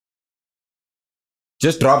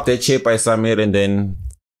 Just drop that chair by Samir and then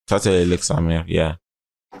touch a lick Samir. Yeah.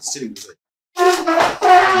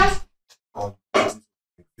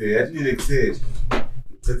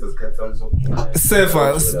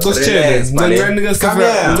 Sefa, just chill.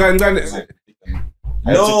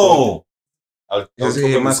 No.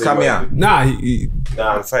 He must come here. Nah,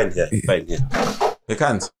 I'm fine here. You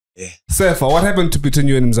can't. Sefa, what happened between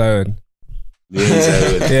you and Zion?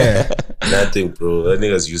 Yeah. Nothing, bro. That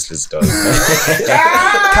nigga's useless, dog.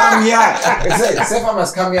 Come here. Sefa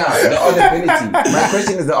must come here. The audibility. My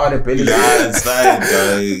question is the audibility. It's fine,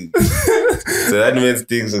 dog. So that means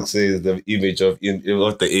things success, the image of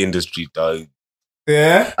the industry, dog.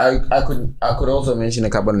 Yeah. I could also mention a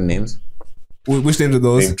couple of names. Which names are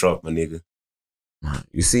those? Name drop, my nigga.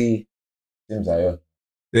 You see, Tim Zion.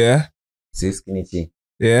 Yeah. See Skinny G.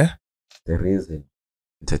 Yeah. The reason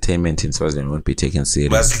entertainment in Swaziland won't be taken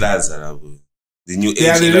serious. What's Lazara, bro? The new They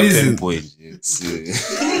are the reason. point.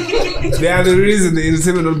 They are the reason the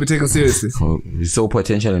entertainment won't be taken seriously. We saw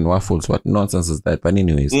potential in waffles. What nonsense is that? But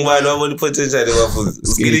anyways. Man, nobody potential in waffles.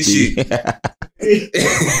 Skinny shit.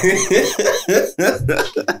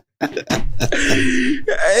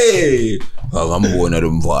 Hey, I'm one of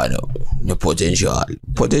them one. The potential.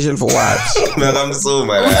 Potential for what? Man, I'm so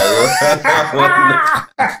mad.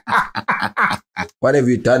 What have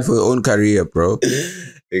you done for your own career, bro?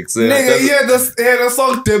 Nigga, the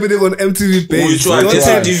song debuted on MTV Base. Which one? Just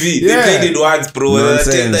MTV. Yeah. They played it once, bro.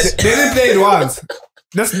 Nonsense. They didn't play it once.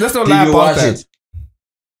 Let's not Did lie you about watch that. it?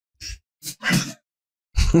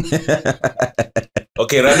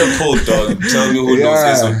 Okay, random poll, dog. Tell me who knows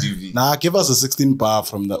this on TV. Nah, give us a 16 bar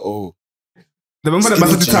from the O. Remember the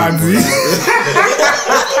Skinny Masati Jam, Tanzi?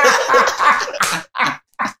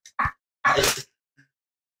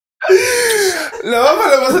 Remember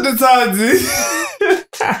the Masati Tanzi?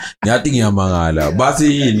 Nyathi ngiyamangala. Basi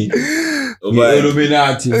yini?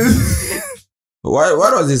 Illuminati.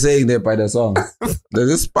 What was he saying there by the song? There's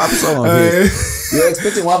this pop song of his. You're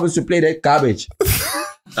expecting Waffles to play that garbage.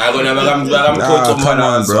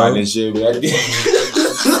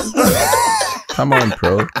 Come on,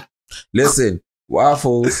 bro. Listen,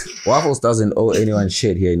 Waffles doesn't owe anyone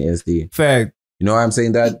shit here in SD. Fact. You know why I'm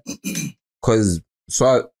saying that? Because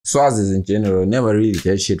Swazis in general never really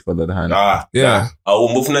did shit for that hand. Yeah. I'll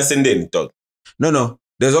move na sending, dog. No.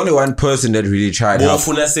 There's only one person that really tried help.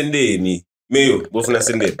 Bofuna sendeni. Mayo, bofuna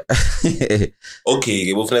sendeni.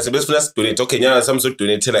 Okay, bofuna sendeni. Bofuna donate. Okay, now some sort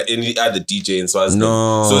donate tell any other DJ in Swaziland.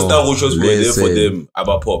 No. So Star Wars were there for them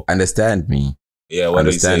about pop. Understand me. Yeah, what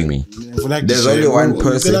Understand me. Like there's only one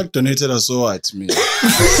person. Like donated us so at me.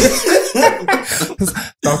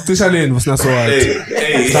 Dr. Shalin was not so hard. Hey.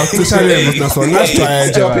 Dr. Shalin was not so hard. Let's try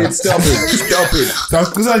it. Stop it.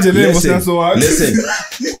 Dr. Shalin was not so hard. Listen,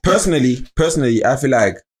 personally, I feel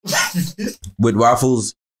like with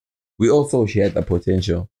Waffles, we also shared the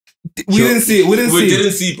potential. We didn't see. We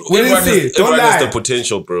didn't see. Everyone has the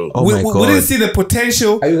potential, bro. Oh my God. We didn't see the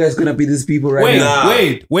potential. Are you guys gonna be these people right now?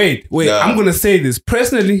 Wait. Nah. I'm gonna say this.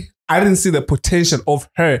 Personally, I didn't see the potential of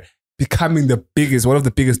her becoming one of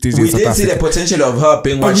the biggest DJs in South didn't see the Africa. potential of her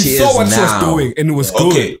being what But she we is saw what she now. was doing, and it was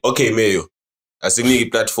good. Okay, Mayo. As a new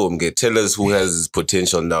platform, tell us who has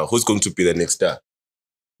potential now. Who's going to be the next star?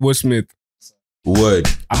 Will Smith. Word.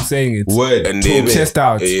 I'm saying it. Word. And Chest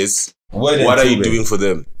out. Yes. Word. What are you doing for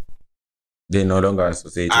them? They no longer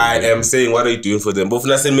associated. I am saying, what are you doing for them? But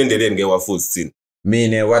nothing mean they didn't get what food seen.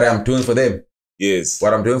 Meaning, what I'm doing for them. Yes.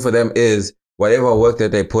 What I'm doing for them is whatever work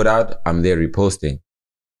that they put out, I'm there reposting.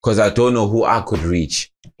 Because I don't know who I could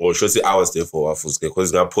reach. Or should I say I was there for Waffles?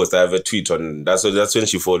 Because I post, I have a tweet on that's when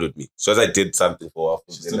she followed me. So as I did something for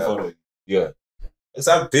Waffles. She still followed you. Yeah. It's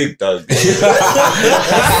a big dog. She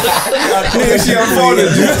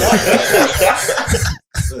unfollowed you.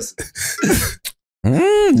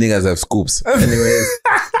 Niggas have scoops. Anyways.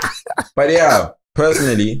 But yeah,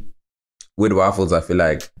 personally, with Waffles, I feel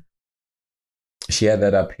like she had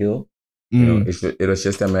that appeal. You know, it was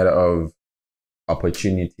just a matter of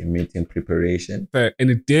opportunity meeting preparation. And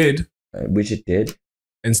it did. Which it did.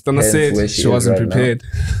 And Stunner said she wasn't prepared.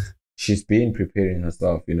 She's been preparing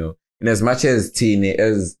herself, you know. And as much as Tina,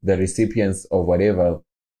 as the recipients of whatever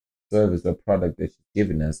service or product that she's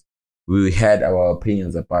given us, we had our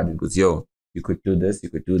opinions about it. Because, yo, you could do this, you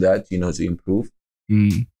could do that, you know, to improve.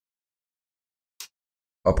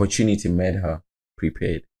 Opportunity made her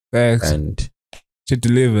prepared. Facts. And she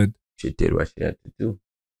delivered. She did what she had to do.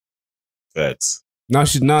 Facts. Now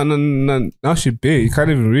she big. You can't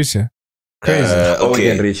even reach her. Crazy.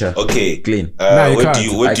 Okay. Reach her. Okay. Clean. What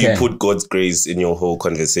do you put God's grace in your whole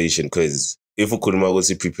conversation? Because if we could go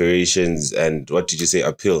see preparations and what did you say?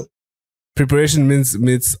 Appeal. Preparation means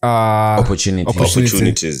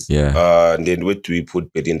opportunities. Yeah. And then what do we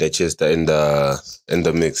put Belinda Chester in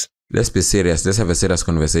the mix? Let's be serious. Let's have a serious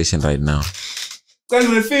conversation right now. Can I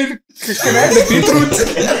have the beetroot?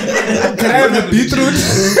 Can I have the beetroot?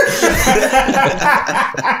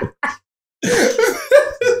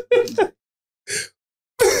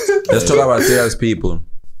 Let's talk about serious people.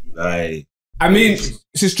 I mean,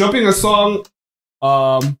 she's dropping a song.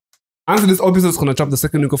 After this episode is gonna drop the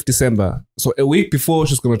second week of December. So a week before,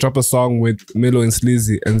 she's gonna drop a song with Mayo and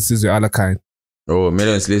Sleazy and Sizwe Alakine. Oh,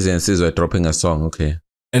 Mayo and Sleazy and Sizwe are dropping a song, okay.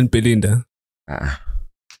 And Belinda.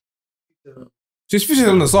 She's featured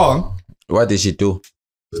on the song. What did she do?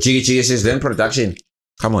 Chigi, she's in production.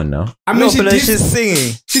 Come on now. I mean, she's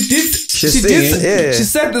singing. She's singing. Yeah. She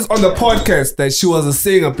said this on the podcast that she was a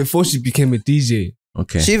singer before she became a DJ.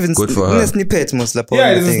 Okay. She even good for her. A snippet, most like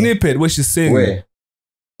there's a snippet where she's singing. Where?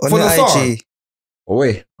 On for the IG. Song.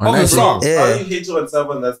 Wait. On the song. Yeah. Are you hating on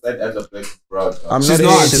someone that's like under Black Brown? She's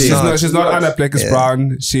not under Black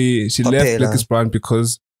Brown. She left Black Brown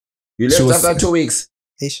because you left after 2 weeks.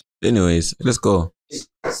 Anyways, let's go.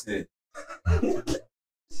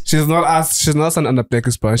 She's not under Black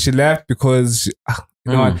Brown. She left because you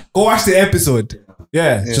know what? Go watch the episode.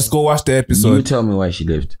 Yeah, just go watch the episode. You tell me why she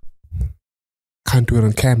left. Can't do it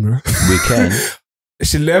on camera. We can.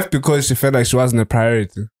 She left because she felt like she wasn't a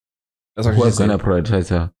priority. That's what Who's gonna prioritize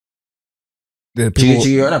her? The people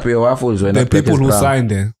who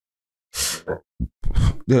signed there.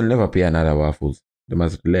 They'll never pay another Waffles. They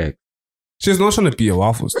must relax. She's not trying to be a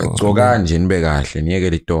Waffles though.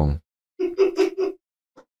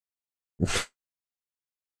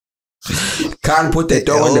 Can't put the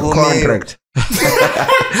tongue on the contract.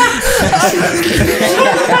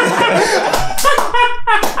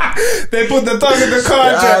 They put the tongue in the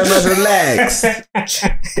contract. Relax.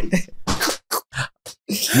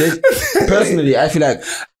 Personally, I feel like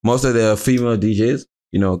most of the female DJs,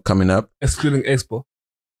 you know, coming up, excluding Expo.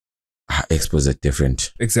 Expo's a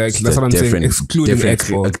different. Exactly. That's what I'm saying. Excluding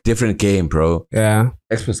Expo. A different game, bro. Yeah.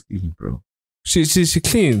 Expo's clean, bro. She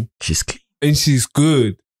clean. She's clean. And she's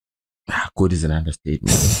good. Good is an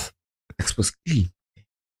understatement. Expo's clean.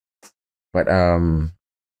 But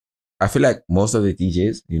I feel like most of the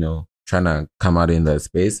DJs, you know, trying to come out in that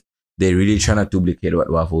space, they're really trying to duplicate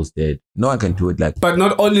what Waffles did. No one can do it like. But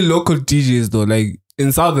not only local DJs though, like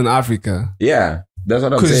in Southern Africa. Yeah, that's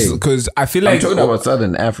what I'm saying. Because I feel I'm like talking about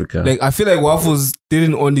Southern Africa. like I feel like Waffles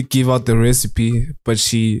didn't only give out the recipe, but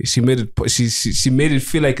she made it she made it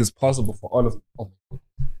feel like it's possible for all of them.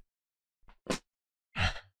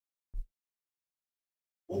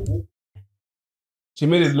 She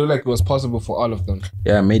made it look like it was possible for all of them.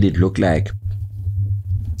 Yeah, made it look like.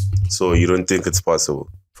 So you don't think it's possible?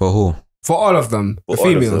 For who? For all of them, For the all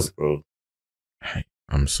of females. them, bro.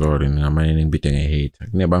 I'm sorry, I'm beating a hate.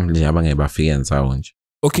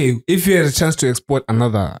 Okay, if you had a chance to export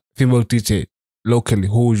another female DJ locally,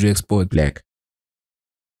 who would you export? Black.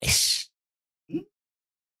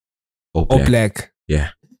 Or black? Yeah.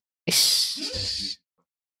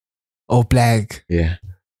 Or black? Yeah.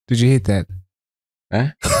 Did you hate that?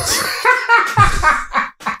 Huh?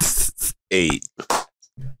 Hey.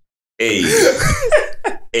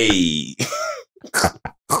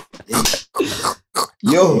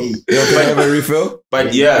 Yo, can I have a refill?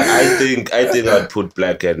 But yeah, I think I'd put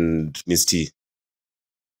Black and Miss T.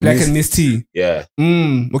 Black and Miss T. Yeah.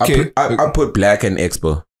 Okay. I'll put Black and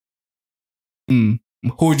Expo. Who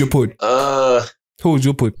would you put? Who would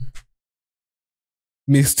you put?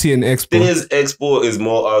 Miss T and Expo. Thing is, Expo is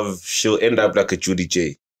more of, she'll end up like a Judy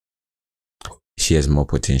J. She has more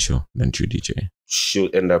potential than Judy J. She'll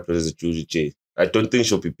end up as a Judy J. I don't think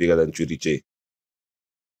she'll be bigger than Judy J.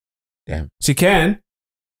 Damn. She can.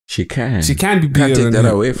 She can. She can be bigger Can't take than that her.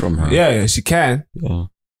 away from her. Yeah, she can. Yeah.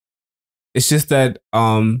 It's just that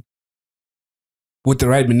with the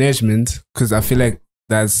right management, because I feel like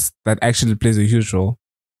that actually plays a huge role.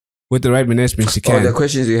 With the right management, she can. Oh, the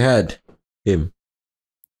questions you had. Him.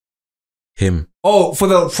 Oh, for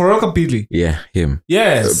Rockabilly. Yeah, him.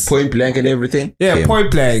 Yes. Point blank and everything. Yeah, him. Point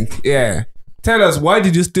Blank. Yeah. Tell us, why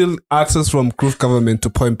did you steal artists from Groove Government to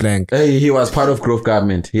Point Blank? Hey, he was part of Grove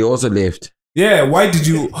Government. He also left. Yeah, why did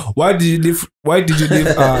you leave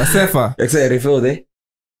Sefa? Like say refill there.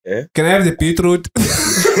 Yeah? Can I have the beetroot?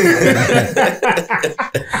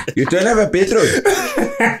 You don't have a beetroot.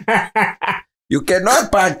 You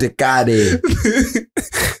cannot park the car there.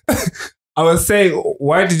 I was saying,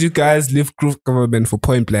 why did you guys leave Groove Government for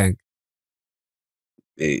Point Blank?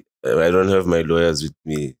 Hey, I don't have my lawyers with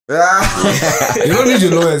me. You don't need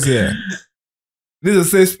your lawyers here. This is a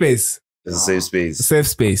safe space. It's a safe A space. safe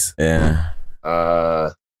space. Yeah.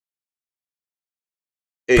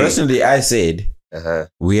 Hey. Personally, I said Uh-huh.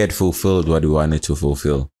 we had fulfilled what we wanted to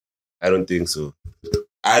fulfill. I don't think so.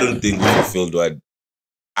 I don't think we fulfilled what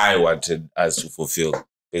I wanted us to fulfill.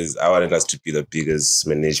 Because I wanted us to be the biggest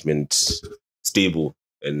management stable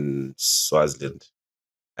in Swaziland.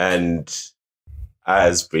 And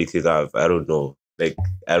as breaking up, I don't know. Like,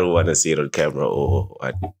 I don't want to say it on camera or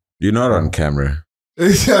what. You're not on camera.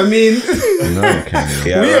 I mean, You're not on camera.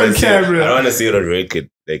 Yeah, we on camera. I don't want to say it on record.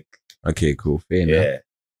 Like, Okay, cool. Fair enough. yeah.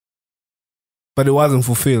 but it wasn't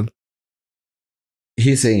fulfilled.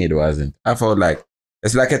 He's saying it wasn't. I felt like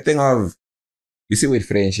it's like a thing of, you see, with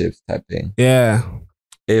friendships type thing. Yeah.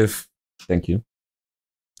 Thank you.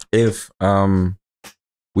 If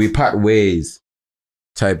we part ways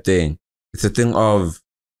type thing, it's a thing of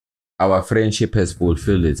our friendship has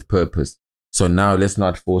fulfilled its purpose. So now let's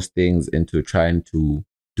not force things into trying to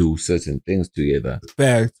do certain things together.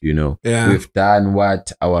 Fact. You know, Yeah. we've done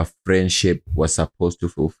what our friendship was supposed to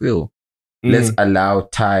fulfill. Let's allow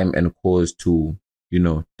time and cause to,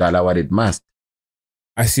 allow what it must.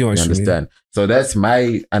 I see what You you understand? So that's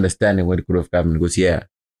my understanding when the Grove Government goes, yeah,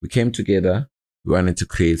 we came together, we wanted to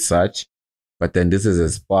create such, but then this is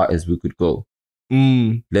as far as we could go.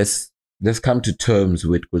 mean. Let's come to terms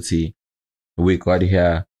with Kuti. We got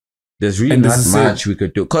here. There's really And not this is much we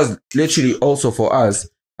could do. Because literally also for us,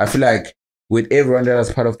 I feel like with everyone that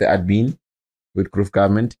was part of the admin, with Grove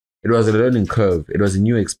Government, it was a learning curve. It was a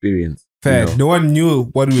new experience. Fact. No one knew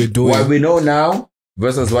what we were doing. What we know now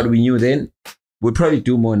versus what we knew then, we'll probably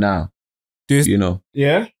do more now.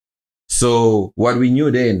 Yeah. So what we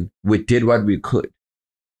knew then, we did what we could.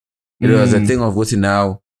 It was a thing of what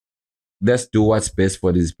now, let's do what's best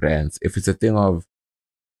for these brands. If it's a thing of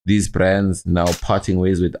these brands now parting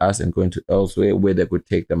ways with us and going to elsewhere where they could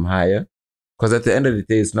take them higher. Because at the end of the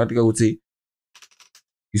day, it's not like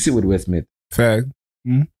you see with Westmith, Fact.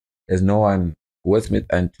 there's no one, Westmith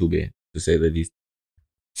and Tube, to say the least.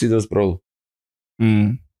 See those bro?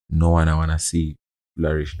 No one I want to see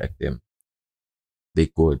flourish like them. They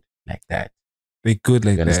good like that. They good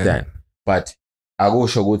like You understand? But I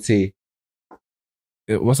would say,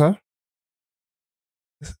 that. What's that?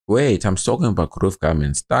 wait, I'm talking about Grove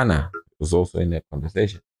Government. Stana was also in that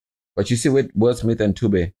conversation. But you see with Will Smith and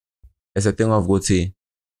Tube, it's a thing of go say,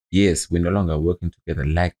 yes, we're no longer working together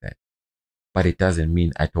like that. but it doesn't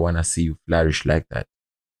mean I don't want to see you flourish like that.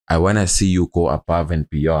 I want to see you go above and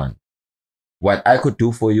beyond. What I could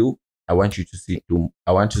do for you, I want you to see.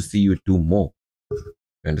 I want to see you do more.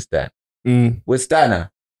 You understand? With Stana,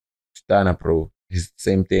 bro, it's the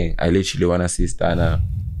same thing. I literally want to see Stana.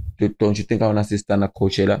 Don't you think I want to see Stana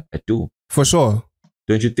Coachella? I do. For sure.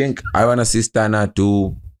 Don't you think I want to see Stana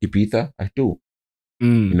do Ibiza? I do.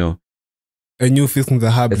 You know, a new fifth in the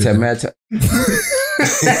hub. It's a matter.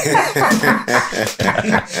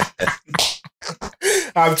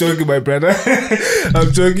 I'm joking, my brother.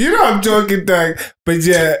 I'm joking. You know I'm joking, dog. But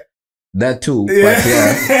yeah. That too. Yeah. But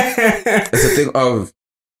yeah. It's a thing of,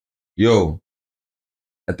 yo,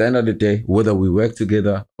 at the end of the day, whether we work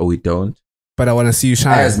together or we don't. But I want to see you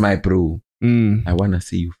shine. As my bro. I want to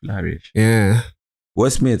see you flourish. Yeah. Will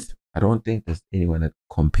Smith, I don't think there's anyone that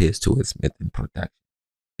compares to Will Smith in production.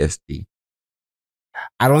 SD.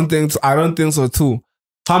 I don't think so too.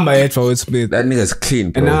 Hamba yetwa Will Smith. That nigga's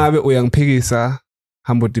clean, bro. And now uyangiphikisa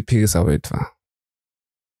hamba udiphikisa wetwa.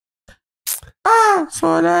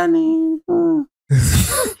 Solani.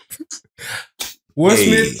 Will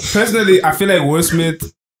Smith, personally, I feel like Will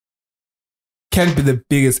Smith can be the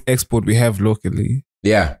biggest export we have locally.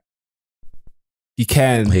 Yeah. He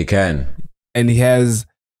can. And he has,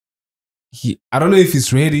 I don't know if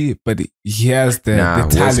he's ready, but he has the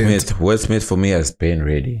talent. Will Smith for me has been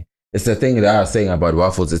ready. It's the thing that I was saying about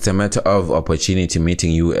Waffles. It's a matter of opportunity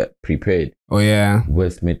meeting you prepared. Oh, yeah.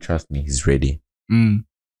 Will Smith, trust me, he's ready.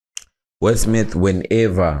 Will Smith,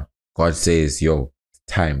 whenever God says, yo, it's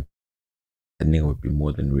time, the nigga would be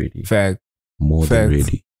more than ready. Fact. More than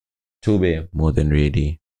ready. Tube, more than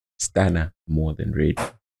ready. Stana, more than ready.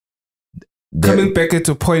 Coming back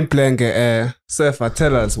into point blank, Surfer,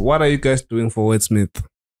 tell us, what are you guys doing for Will Smith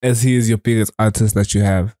as he is your biggest artist that you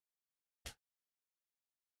have?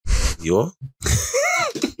 Yo?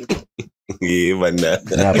 Yeah, but nah.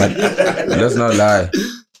 Nah, but let's not lie.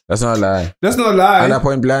 Let's not lie. Under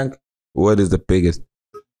point blank, what is the biggest?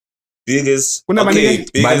 Biggest? Okay,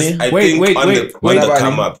 biggest, I think on the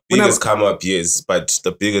come up. Biggest come up, yes. But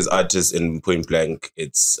the biggest artist in point blank,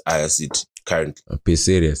 it's Ayasid currently. Be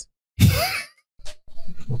serious.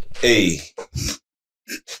 Hey.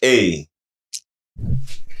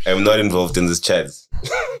 I'm not involved in this chat.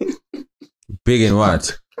 Big in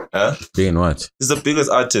what? Huh? Big in what? He's the biggest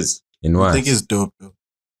artist. In what? I think it's dope, though.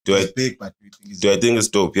 I think it's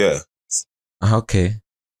dope? Yeah. Okay.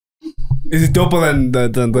 Is it doper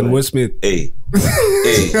than Will Smith? Hey,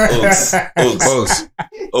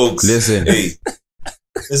 Oaks. Listen. Hey.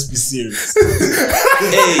 Let's be serious.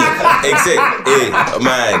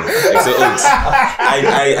 Man. Except Oaks.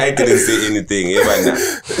 I didn't say anything. You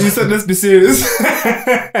said let's be serious.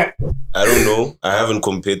 I don't know. I haven't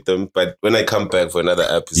compared them, but when I come back for another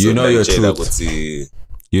episode, you know your truth.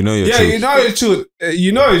 You know your truth. You know your truth.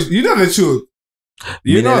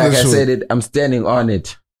 You know the truth. I said it, I'm standing on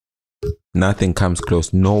it. Nothing comes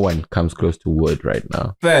close. No one comes close to Word right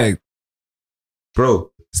now. Fact.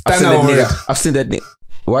 Bro, I've seen that nigga.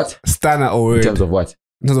 What? Stana or Word? In terms of what?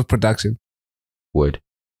 In terms of production. Word.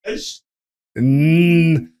 I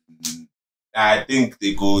think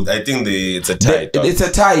they go. It's a tie. It's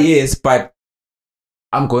a tie, yes, but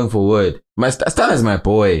I'm going for Word. Stana is my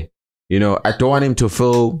boy. You know, I don't want him to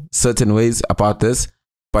feel certain ways about this,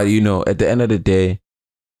 but you know, at the end of the day,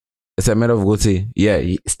 it's a matter of Gucci. Yeah,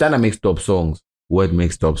 Stana makes dope songs. Word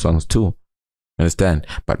makes dope songs too. Understand?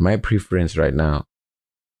 But my preference right now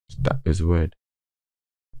is Word.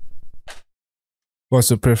 What's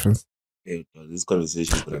your preference? Hey, this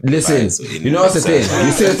conversation is gonna listen, you know what's the thing?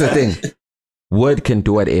 You see what's the thing? Word can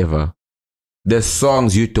do whatever. There's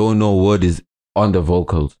songs you don't know Word is on the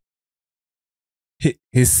vocals.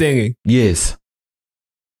 He's singing. Yes.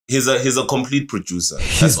 He's a complete producer.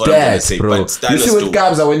 He's that, bro. You see with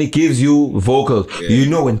Kabza, when he gives you vocals, you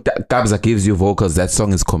know when Kabza gives you vocals, that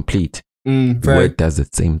song is complete. Word does the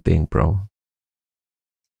same thing, bro.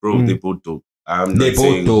 Bro, they both dope. They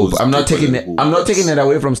both dope. I'm not taking it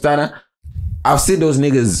away from Stana. I've seen those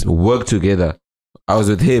niggas work together. I was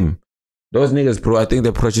with him. Those niggas, bro, I think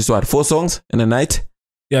they produced 4 songs in a night?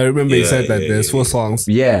 Yeah, I remember you said that. There's 4 songs.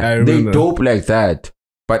 Yeah, they dope like that.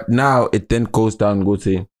 But now it then goes down, go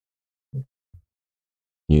to,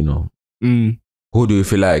 you know, who do you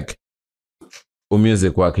feel like? Who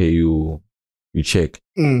music work you check?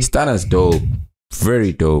 Stana's dope.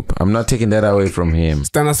 Very dope. I'm not taking that away from him.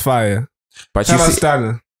 Stana's fire. But shout out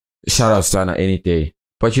Stana. Shout out Stana any day.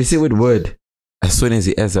 But you see with Word, as soon as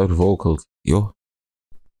he adds out vocals, yo,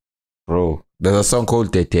 bro, there's a song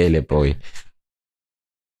called Tetele, boy.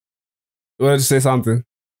 You wanted to say something?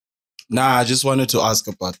 Nah, I just wanted to ask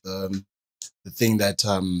about the thing that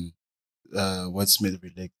Smith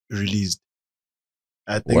released.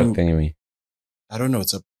 I What think thing you mean? I don't know.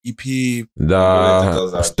 It's a EP.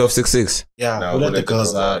 The Stuff 66. Yeah, No, Who Let Who the Let the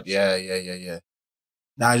Girls Girls Out. Out. Yeah.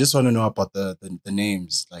 Now I just want to know about the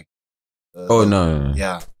names, like. No.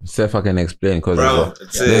 Yeah. Seth, I can explain because Bro,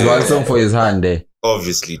 there's one song for his hand there.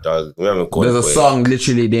 obviously, dog. We haven't called There's a for it. song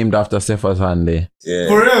literally named after Sefa's hand there. Yeah.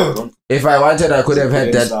 For real? If I wanted, I could have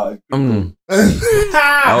had that.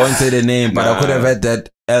 I won't say the name, but I could have had that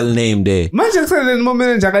L name there. No, it's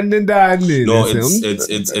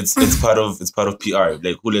part of PR.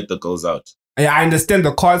 Like, who let the girls out? Yeah, I understand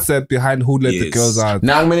the concept behind who let the Yes. girls out.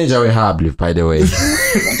 Now manager we have, by the way.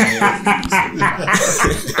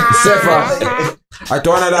 Sefa, I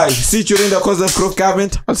don't want to die. See during the course of group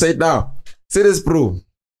government. I'll say it now. See this bro.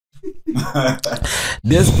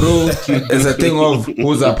 This bro is a thing of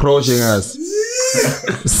who's approaching us.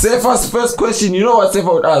 Sefa's first question, you know what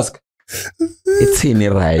Sefa would ask? It's in a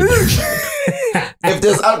ride. If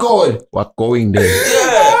there's alcohol, we're going there.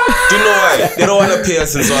 Yeah. Do you know why? They don't want to pay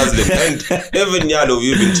us in Swaziland. And even Yalo,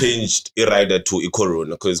 we've been changed a rider to a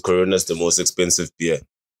Corona because Corona is the most expensive beer.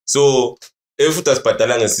 So if it was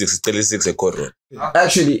Patalang and 36 a Corona.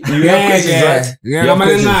 Actually, you have questions, right? You have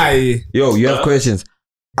questions. Yo, you have questions.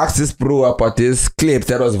 Ask this bro about this clip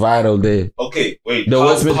that was viral there. Okay, wait. The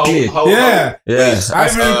Westman clip. Yeah. Yeah. I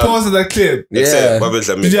really posted that clip. Yeah.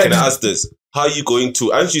 Can I ask this? How are you going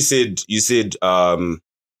to? And you said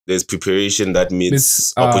there's preparation that meets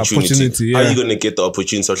It's, opportunity. yeah. How are you gonna get the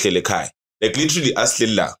opportunity? So like literally, ask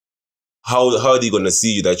Lila. How are they gonna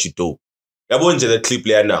see you that you do? I want the clip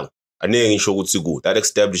later now. And then show what to go. That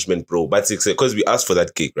establishment, bro. But because we asked for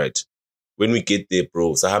that cake, right? When we get there,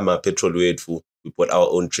 bro, so I have my petrol wait for. We put our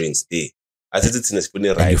own drinks there. I said it's in a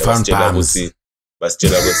spinning right. You found bombs. Okay,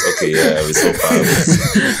 yeah, we saw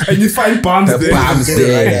bombs. And you find bombs The there. bombs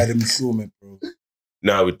there. Bro.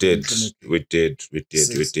 No, we did. I'm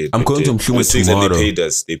going to Mhlume tomorrow.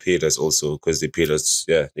 They paid us also because they paid us.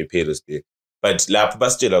 Yeah, they paid us there. But la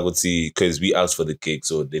Bastila would see because we asked for the cake,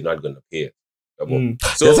 so they're not gonna pay it.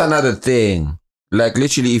 So That's another thing. Like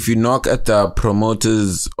literally, if you knock at the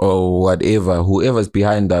promoters or whatever, whoever's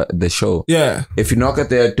behind the show, Yeah. if you knock at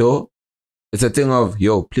their door, it's a thing of,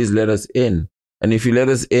 yo, please let us in. And if you let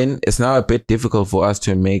us in, it's now a bit difficult for us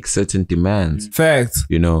to make certain demands, Fact.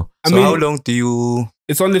 you know. So how long do you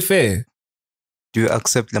It's only fair.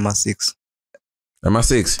 accept Lemma 6? Number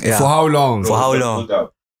 6. Yeah. For how long? For how long?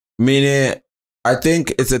 Meaning, I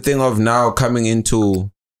think it's a thing of now coming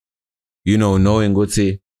into, you know, knowing what's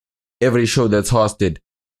it. Every show that's hosted,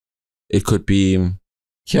 it could be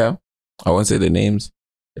here. I won't say the names.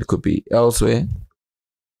 It could be elsewhere.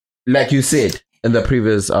 Like you said in the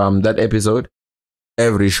previous that episode,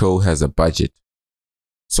 every show has a budget.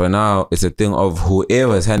 So now it's a thing of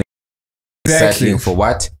whoever's handling settling for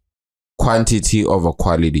what? Quantity over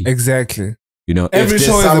quality. Exactly. You know, Every if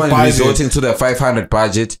show there's has a someone budget. resorting to the 500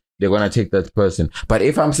 budget, they're gonna take that person. But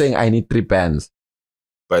if I'm saying I need 3 bands,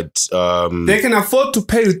 but They can afford to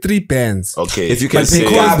pay you 3 bands. okay. if you can But say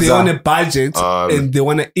because they're on Kabza, a budget and they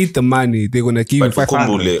want to eat the money, they're going to give you But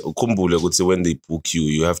 500. ukumbule would say when they book you,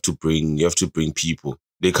 you have to bring people.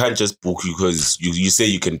 They can't just book you because you say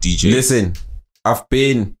you can DJ. listen, I've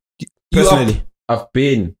been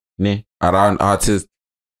around artists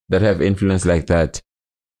that have influence like that.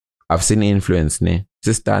 I've seen influence,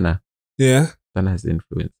 Sistana. Yeah. Stana has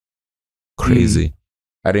influence. Crazy.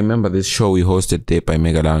 I remember this show we hosted there by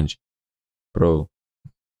Mega Lounge. Bro.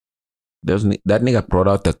 That nigga brought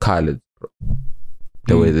out the colors, bro.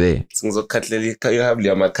 They were there. You have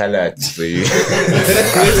my colored for you.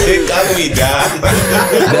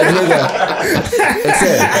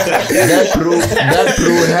 That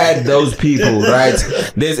crew had those people, right?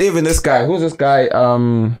 There's even this guy. Who's this guy?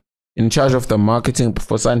 In charge of the marketing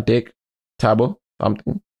for Santec, Tabo,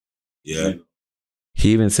 something. Yeah.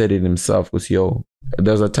 He even said it himself. Was yo,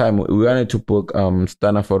 there was a time we wanted to book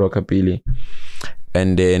Stana for Rockabilly,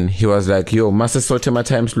 and then he was like, yo, Master Sotema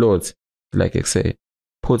times loads. Like I say,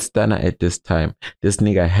 put Stana at this time. This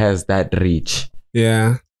nigga has that reach.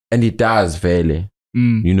 Yeah. And he does, Vele.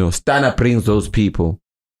 You know, Stana brings those people.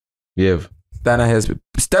 Yeah.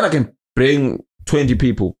 Stana can bring 20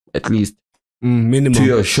 people at least Minimum. to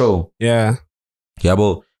your show. Yeah. Yeah,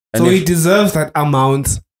 bro. So he deserves that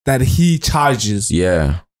amount that he charges.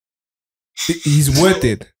 Yeah. He's worth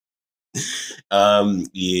it.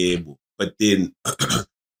 Yeah, but then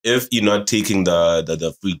if you're not taking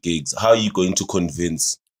the free gigs, how are you going to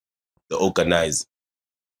convince the organizer?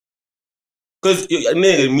 Because I'm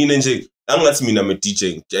a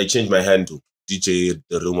DJ. I changed my hand to DJ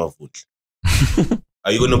the Roma Food.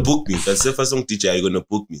 Are you gonna book me? That's the first song DJ. Are you gonna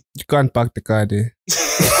book me? You can't park the car there.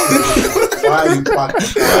 Why you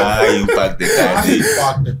fuck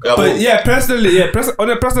the guy? But yeah, personally, on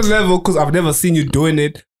a personal level, because I've never seen you doing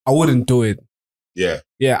it, I wouldn't do it. Yeah.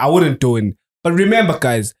 Yeah, I wouldn't do it. But remember,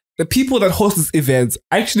 guys, the people that host these events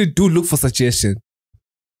actually do look for suggestion.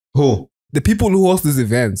 Who? The people who host these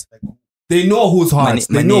events, they know who's hot.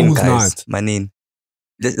 They know who's not. Manin.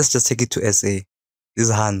 Let's just take it to SA.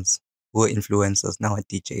 These hands who are influencers now are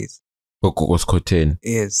DJs. What's Koten?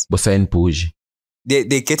 Yes. Bosain Bougie. They're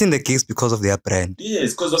getting the gigs because of their brand.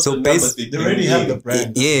 Yes, because of So the numbers basi- They already have the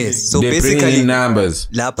brand. Yes. So They're bringing basically, in numbers.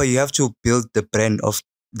 Lapa, you have to build the brand of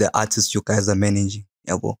the artists you guys are managing.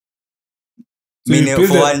 Yabo. So you Meaning, build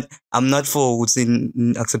for it- one, I'm not for what's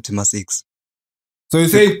in accepting my six. So you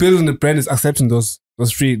say building the brand is accepting those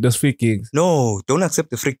free gigs. No, don't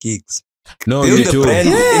accept the free gigs. No, Build you the do. brand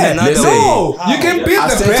in another Listen. way. No, you can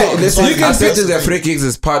build the brand. Listen, You can accepting build, the free kicks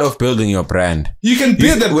is part of building your brand. you can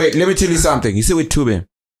build the Wait, let me tell you something. You see with Tube.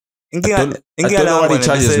 I don't know what he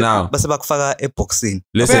charges now. Base bakufaka eboxini.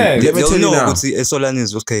 Listen, Fact. let me They'll tell you know now. ukuthi eSolana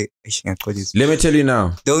is okay. Ngiyaqolisa. Let me tell you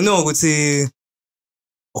now. They'll know ukuthi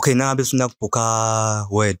okay na besifuna ukubhuka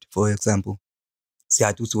word for example.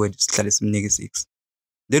 Siyathi ukuthi word sihlale simnike 6.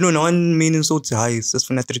 Then no one meaning so high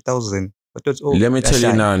sesifuna 3,000. But it's Let me tell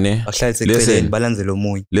you now, ne. Listen. Balanze lo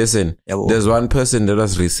moya. Listen, Yabo. there's one person that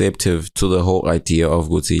was receptive to the whole idea of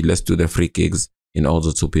Gucci. Let's do the free gigs in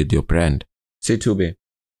order to build your brand. Say Tube.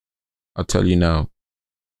 I'll tell you now.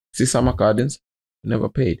 See Summer Gardens? Never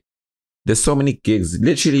paid. There's so many gigs.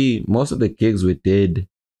 Literally, most of the gigs we did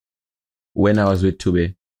when I was with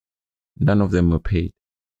Tube, none of them were paid.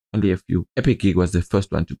 Only a few. Epic Gig was the first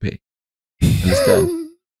one to pay.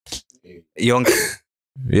 Understand? Young.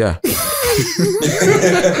 Yeah.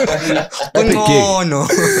 Epic Gig. No.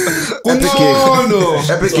 Epic Gig.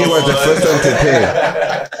 Epic Gig was the first one to pay.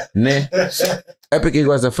 Ne? Epic Gig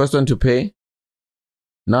was the first one to pay.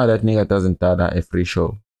 Now that nigga doesn't dada a free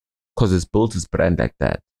show. Because he's built his brand like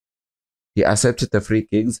that. He accepted the free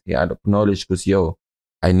gigs. He had acknowledged because, yo,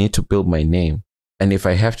 I need to build my name. And if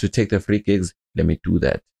I have to take the free gigs, let me do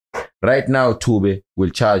that. Right now, Tube will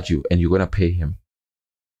charge you and you're going to pay him.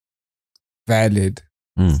 valid.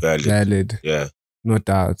 Valid. Yeah. No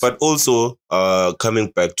doubt. But also,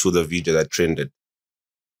 coming back to the video that trended.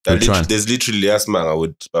 Which one? There's literally last man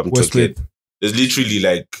What's talking. with? There's literally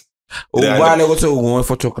like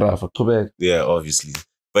photographer. yeah, obviously.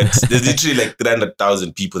 But there's literally like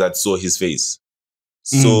 300,000 people that saw his face.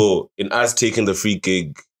 So in us taking the free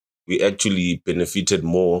gig, we actually benefited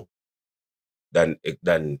more than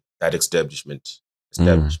that establishment. My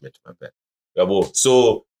bad. Yabo.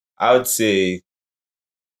 So I would say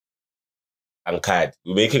Ankad.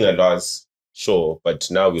 We're making a loss, sure, but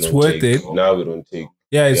now we It's don't worth take. it. Now we don't take.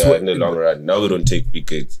 Yeah, it's in the long run. Now we don't take free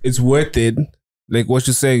gigs. it's worth it. Like what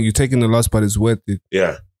you're saying, you're taking the loss, but it's worth it.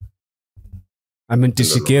 Yeah. I mean, did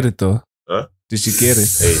she get it though? Huh? Did she get it?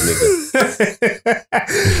 Hey, nigga.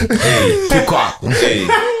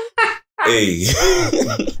 Hey.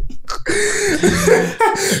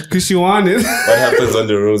 Cause she wanted. What happens on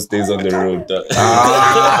the road stays on the road.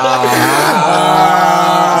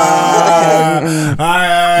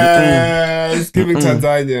 It's giving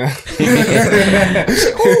Tanzania.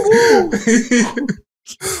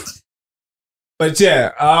 But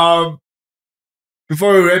yeah,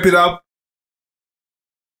 before we wrap it up,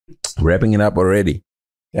 Wrapping it up already.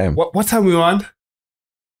 Damn. what time we on?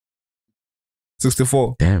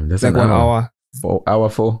 64. Damn, that's Like an 1 hour. hour. Hour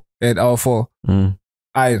 4. At hour 4. Mm.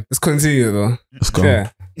 Alright, let's continue though. Let's go. Yeah.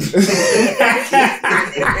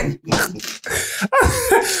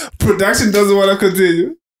 Production doesn't want to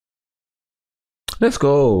continue. Let's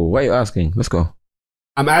go. Why are you asking? Let's go.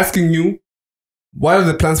 I'm asking you, what are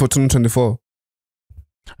the plans for 2024?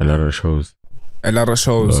 A lot of shows. A lot of A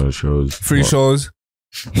shows. lot of shows. Free What? shows.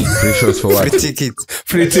 Free shows for what? Free tickets.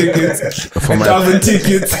 Free tickets. For my 1,000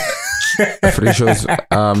 tickets. free shows.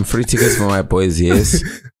 Free tickets for my boys, yes.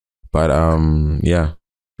 But yeah.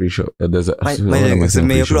 Free show. There's a Manje free sime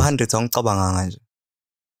shows. 100 angicabanga kanje.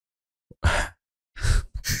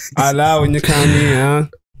 Allah, when you come here,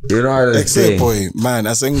 You know what I'm Except saying? boy, man,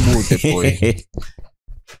 asengibude boy.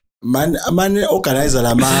 Man organizer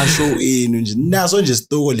lama show enu nje naso nje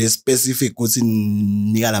stoko le specific ukuthi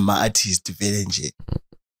nika lama artist vele nje.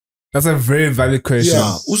 that's a very valid question.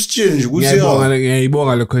 Yeah, usitshele nje ukuthi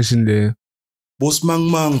Ngiyayibonga le question there. boss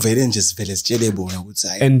mang vele nje sivele sitshele bona ukuthi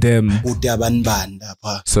hayi And ude abantu bani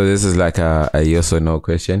lapha. So this is like a yes or no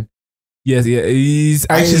question? yes, yeah, it's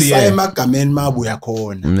actually Ayisaye yeah. emagameni mabuya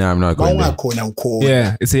khona. No, I'm not going there. Mawungakhona ukhona.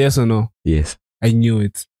 Yeah, it's a yes or no. Yes. I knew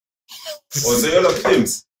it. Oh, so you're not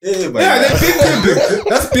pimps. Hey, Yeah, that's big pimping.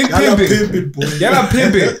 That's big Yala pimping. pimping boy. Yala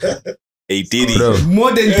pimping. Hey, Diddy. Bro.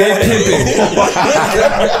 More than day pimping.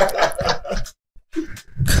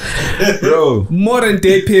 Bro. More than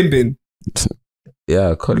day pimping.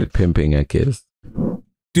 Yeah, call it pimping, I guess.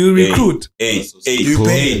 Do you recruit? Hey.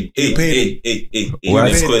 What?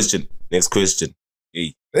 Next question.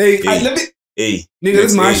 Hey. Let me. Hey. Nigga,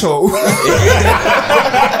 this is my show. Nigga,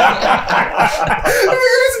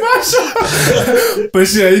 this is my show.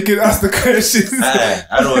 But yeah, you can ask the questions. I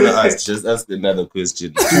don't want to ask. Just ask another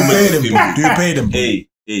question. Do you pay them? Hey.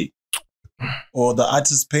 Or the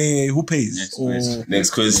artist pay? Who pays? Next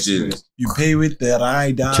question. You pay with the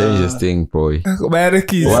rider. Change this thing, boy.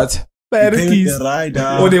 Barakees. What? You pay with Barakees. the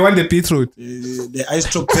rider. Oh, they want the beetroot. The ice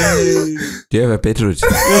truck pay. Do you have a beetroot?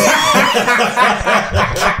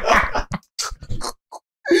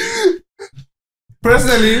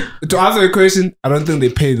 Personally, to answer your question, I don't think they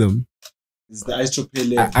pay them. It's the ice truck pay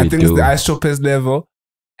level. I They think it's do. the ice choppers level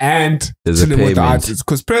and There's a chilling with the payment. artists.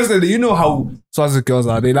 Because personally, you know how Swazi girls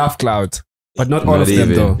are. They love cloud. But not all Not of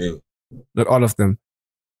them, even. though. Not all of them.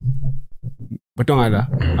 But don't matter.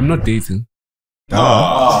 I'm not dating. Eh,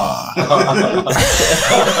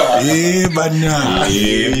 bana.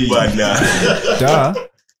 Duh.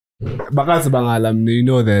 Bakazi bangalam, you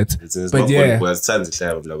know that. But yeah. Let's wrap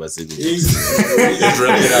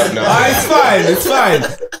it up now. It's fine.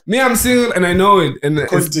 Me, I'm single and I know it. And it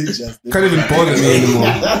can't even bother me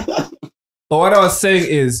anymore. But what I was saying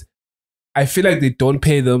is, I feel like they don't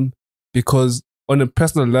pay them because on a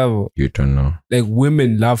personal level, You don't know. like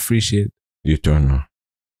women love free shit. You don't know.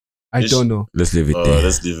 I don't know. Let's leave it there.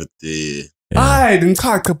 Let's leave it there. I didn't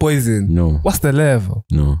crack a poison. No. What's the level?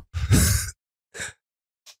 No.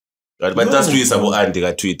 But that's true. About Andy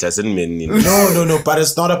Twitter. Send me. No. But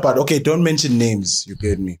it's not about. Okay, don't mention names. You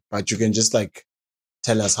get me. But you can just like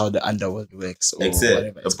tell us how the underworld works or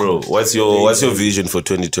whatever. Bro, what's your vision for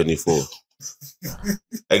 2024?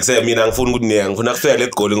 Except me, I'm phone good name. I'm gonna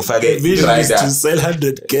let go. The vision is to sell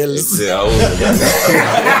 100 girls.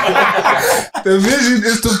 The vision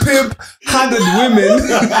is to pimp 100 women.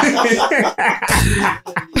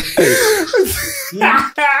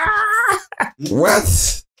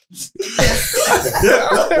 What?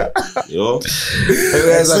 Yo.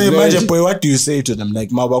 Say, imagine, boy, what do you say to them? Like,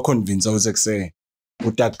 Mawa convince, I was like, say, Yeah,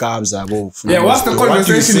 what's the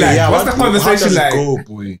conversation like? What's the conversation like?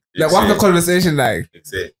 Like, what's the conversation like?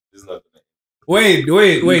 Wait,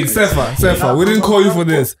 Sefa, we didn't call you for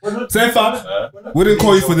this. Sefa, we didn't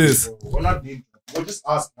call you for this. We'll just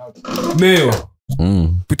ask now. Mayo,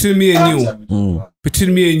 between me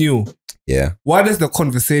and you, Yeah. what is the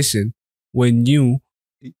conversation when you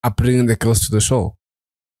are bringing the girls to the show?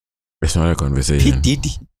 It's not a conversation. Diddy.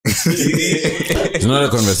 It's not a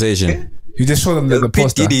conversation. You just show them the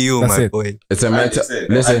poster. Diddy, you, That's my it. boy. It's a matter.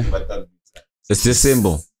 Listen, it's this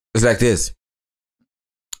simple. It's like this.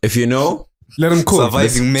 If you know, Let them cook.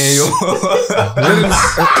 Surviving Mayo.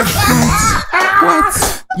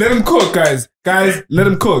 What? Let them cook, guys. Guys, let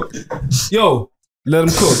them cook. Yo, let them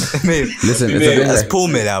cook. listen, it's a thing Let's like, pull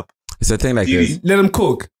me up. it's a thing like this. Let them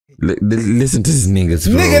cook. Listen to these niggas,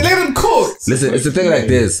 bro. Nigga, let them cook. Listen, it's a thing like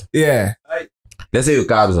this. Yeah. Let's say you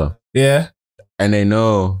Kabza, Yeah. and they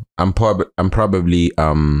know I'm probably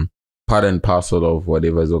part and parcel of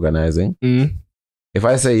whatever is organizing. Mm. If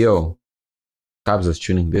I say, yo, Kabza's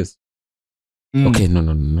tuning this. Mm. Okay, no,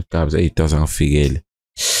 not Kabza. It doesn't figure.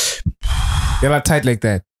 You're not tight like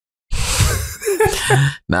that.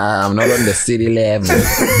 Nah, I'm not on the city level.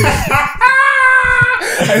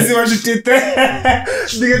 I see what you did there.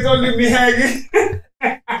 Niggas don't leave me hanging.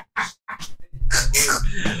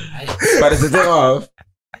 But it's the thing of,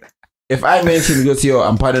 if I mention, because yo,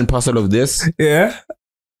 I'm part and parcel of this, Yeah.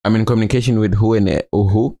 I'm in communication with who and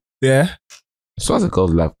who. Yeah. So as it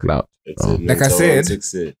calls love cloud. Like I said,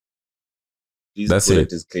 That's it.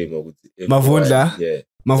 Disclaimer with Mavundla. Yeah.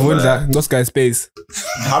 Mavundla, those guys pays.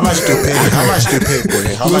 How much do you pay? How much do you pay,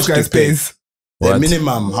 boy? How much Those do you guys pay? pays. The What?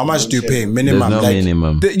 minimum. How much do you pay? There's Minimum. no Like,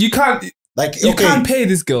 minimum. You can't okay. pay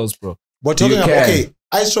these girls, bro. We're talking You about, can. okay,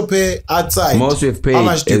 I should pay outside. Most we've paid How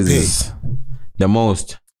much do you is the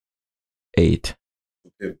most 8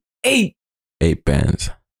 8. bands.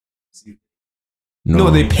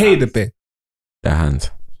 No, they pay the pay. the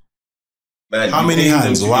hands. Man, How you many pay them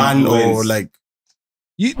hands? to One or influence. like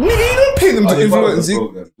You don't pay them to influence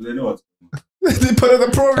you. They put in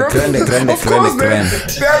the program. Of course,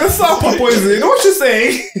 they are the Sapa boys. You know what you're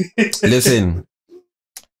saying? Listen,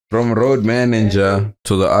 from road manager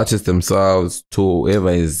to the artists themselves to whoever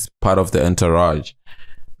is part of the entourage.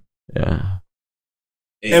 Yeah.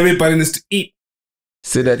 Everybody needs to eat.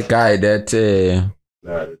 See that guy that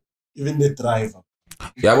even the driver.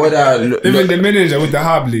 yeah, Even the manager with the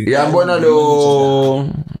Harbley. yeah, mbona lo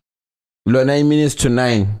Look, 9 minutes to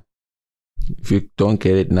 9. If you don't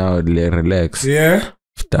get it now, relax. Yeah.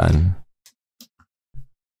 It's done.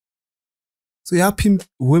 So y'all pimp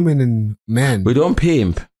women and men. We don't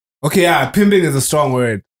pimp. Okay, yeah, pimping is a strong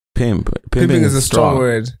word. Pimping is a strong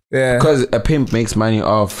word. Yeah. Because a pimp makes money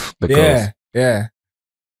off the girls. Yeah.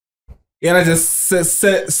 Yeah, that just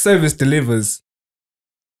service delivers.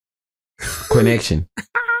 Connection.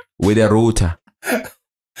 With a router.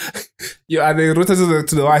 You are the router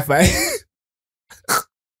to the Wi-Fi.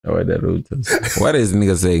 Or the routers. What is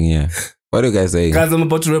nigga saying here? What are you guys saying? Guys, I'm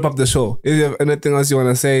about to wrap up the show. If you have anything else you want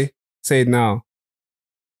to say it now.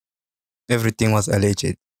 Everything was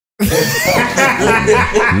alleged. Nothing is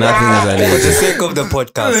For the alleged. sake of the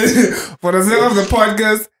podcast. For the sake of the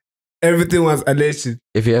podcast, everything was alleged.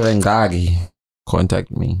 If you have Ngagi, contact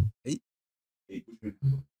me.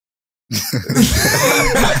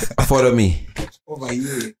 Follow me.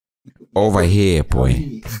 Over here,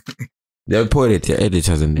 boy. They'll put it, your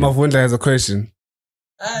editors in there. Mavunda has a question.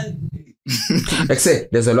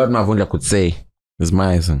 Except there's a lot Mavunda could say. It's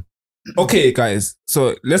my son. Okay, guys.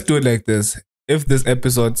 So let's do it like this. If this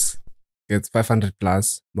episode gets 500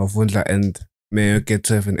 plus, Mavunda and Mayo get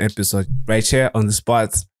to have an episode right here on the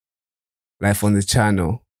spot, live on the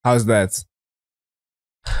channel. How's that?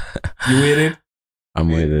 You with it? I'm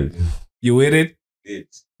with it. You with it?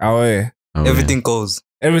 It's Oh yeah. Everything goes.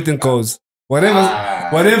 Everything goes.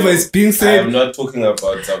 Whatever is being said. I'm not talking about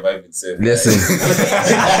surviving self. Listen.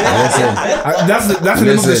 That's the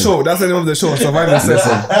name of the show. That's the name of the show. Surviving Listen.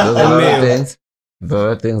 Self. Those And are Mayo. things.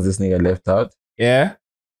 The things this nigga left out. Yeah.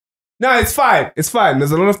 No, it's fine. It's fine.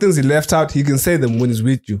 There's a lot of things he left out. He can say them when he's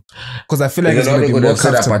with you. Because I feel like He's it's going to be only more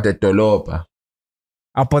good at comfortable. the Tolopa.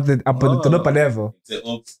 Up at the top level. It's an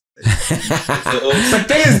oaks. It's an oaks. But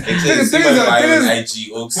thing is,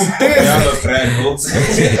 IG oaks. We have a brand oaks.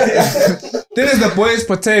 Thing is, the boy is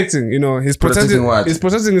protecting. You know, he's Protecting what? He's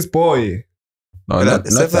protecting his boy. No, not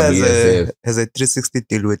Sefa the has a 360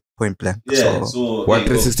 deal with Point Blank. Yeah, So so What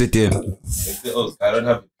there you go. 360 deal? It's the oaks. I don't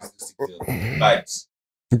have a 360 deal. But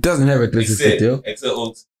It doesn't have a 360 deal. Except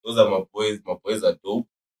oaks. Those are my boys. My boys are dope.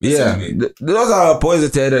 Yeah. Listen, Those are our boys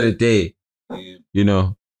at the end of the day. You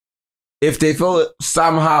know. If they feel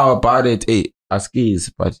somehow about it, hey, ask is,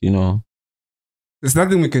 but you know, There's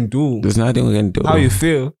nothing we can do. there's nothing we can do. How you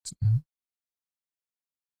feel?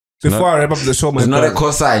 Before I wrap up the show, my It's not a God.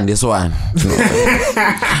 cosine, this one. No.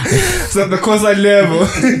 It's at the cosine level.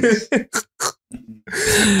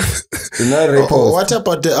 It's not a repost. What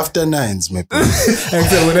about the after nines, maybe?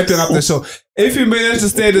 Except we're wrapping up the show. If you managed to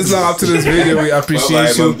stay this long up to this video, we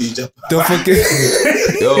appreciate you. Don't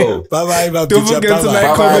forget. Yo. Bye bye, Don't forget to like,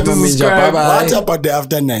 Bye-bye, comment, and Ninja. subscribe. Bye-bye. What about the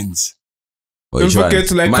after nines? Don't Which forget one?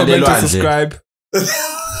 to like, Mandela comment, and Lwandle. subscribe.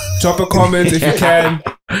 Drop a comment if you can.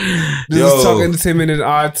 This Yo. is Talk Entertainment and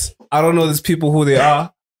Art. I don't know these people who they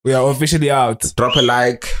are. We are officially out. Drop a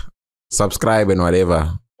like, subscribe, and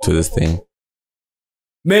whatever to this thing.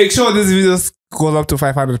 Make sure this video goes up to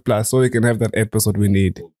 500 plus so we can have that episode we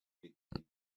need.